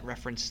endnotes that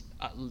reference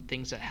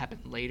things that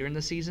happened later in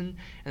the season.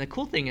 And the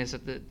cool thing is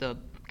that the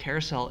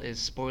carousel is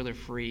spoiler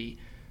free,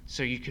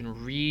 so you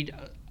can read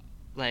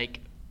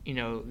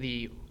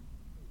the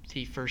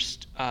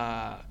first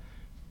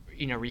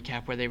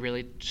recap where they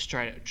really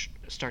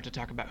start to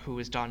talk about who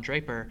is Don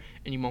Draper,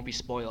 and you won't be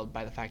spoiled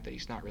by the fact that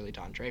he's not really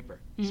Don Draper.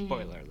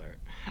 Spoiler alert.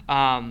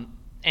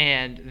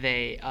 And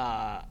they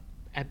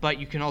but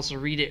you can also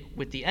read it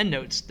with the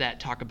endnotes that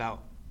talk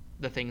about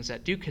the things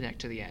that do connect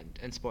to the end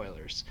and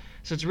spoilers.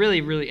 So it's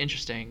really, really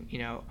interesting,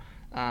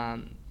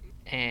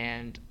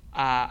 and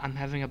I'm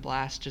having a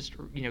blast just,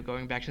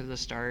 going back to the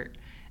start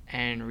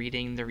and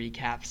reading the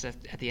recaps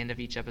at the end of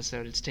each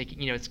episode. It's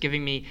taking, it's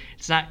giving me,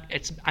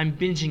 I'm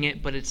binging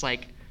it, but it's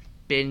like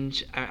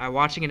I'm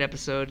watching an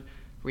episode,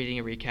 reading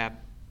a recap,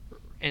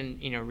 and,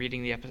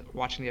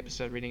 watching the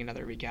episode, reading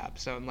another recap.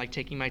 So I'm like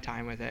taking my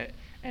time with it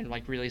and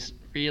like really,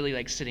 really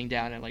like sitting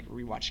down and like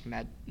rewatching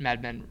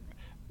Mad Men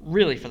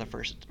really for the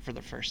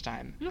first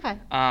time. Okay.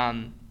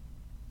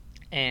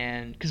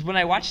 And because when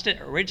I watched it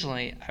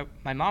originally,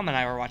 my mom and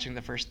I were watching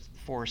the first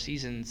 4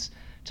 seasons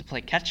to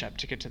play catch up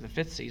to get to the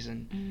 5th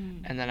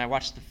season, and then I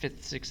watched the 5th,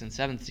 6th, and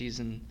 7th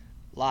season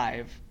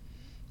live.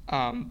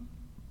 So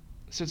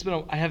it's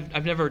been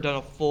I've never done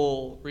a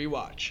full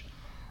rewatch.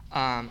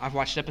 I've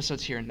watched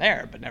episodes here and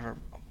there, but never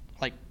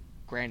like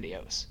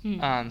grandiose.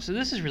 So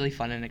this is really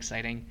fun and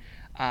exciting.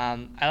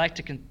 I like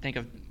to think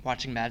of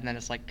watching Mad Men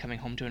as like coming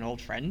home to an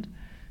old friend,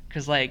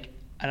 because like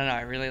I don't know,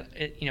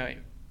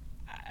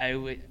 I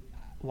would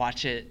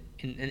watch it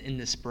in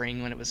the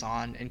spring when it was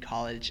on in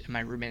college, and my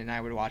roommate and I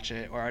would watch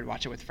it, or I'd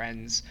watch it with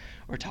friends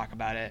or talk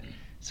about it.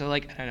 So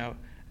like I don't know,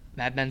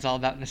 Mad Men's all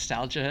about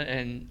nostalgia,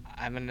 and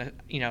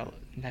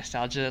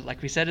nostalgia,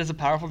 like we said, is a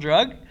powerful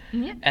drug.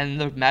 Yeah. And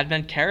the Mad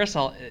Men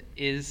carousel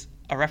is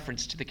a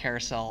reference to the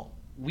carousel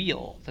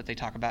wheel that they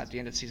talk about at the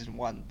end of season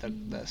 1, the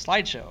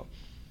slideshow.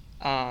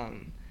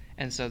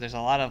 And so there's a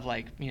lot of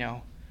like,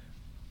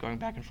 going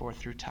back and forth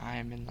through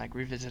time and like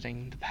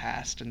revisiting the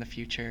past and the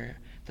future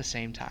at the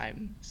same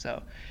time.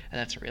 So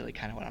that's really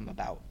kind of what I'm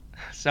about.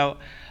 So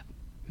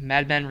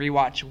Mad Men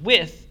rewatch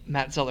with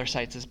Matt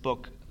Zoller-Seitz's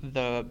book,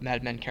 The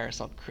Mad Men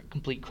Carousel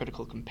Complete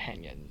Critical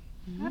Companion.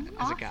 That's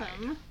as a guide.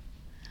 awesome.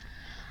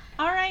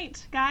 All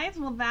right, guys.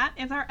 Well, that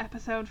is our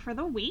episode for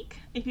the week.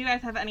 If you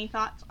guys have any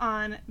thoughts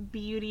on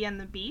Beauty and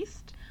the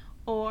Beast,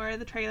 or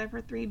the trailer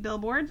for 3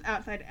 Billboards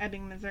Outside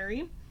Ebbing,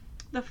 Missouri,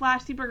 the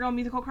Flash Supergirl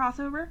musical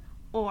crossover,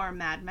 or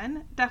Mad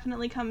Men,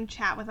 definitely come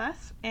chat with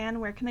us. And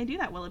where can they do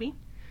that, Willoughby?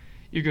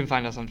 You can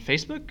find us on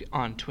Facebook,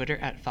 on Twitter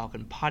at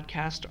Falcon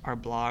Podcast. Our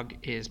blog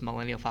is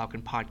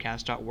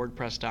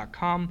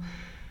millennialfalconpodcast.wordpress.com.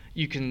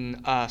 You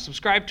can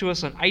subscribe to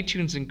us on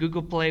iTunes and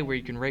Google Play, where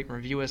you can rate and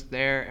review us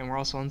there. And we're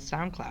also on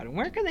SoundCloud. And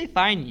where can they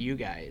find you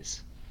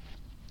guys?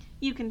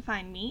 You can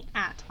find me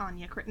at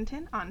Anya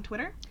Crittenton on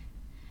Twitter.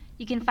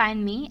 You can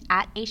find me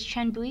at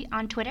HTrenBui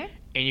on Twitter.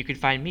 And you can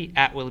find me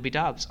at Willoughby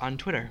Dobbs on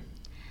Twitter.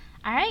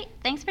 All right.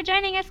 Thanks for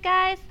joining us,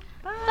 guys.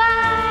 Bye.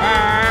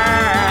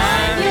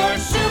 Bye. I'm your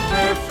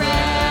super friend.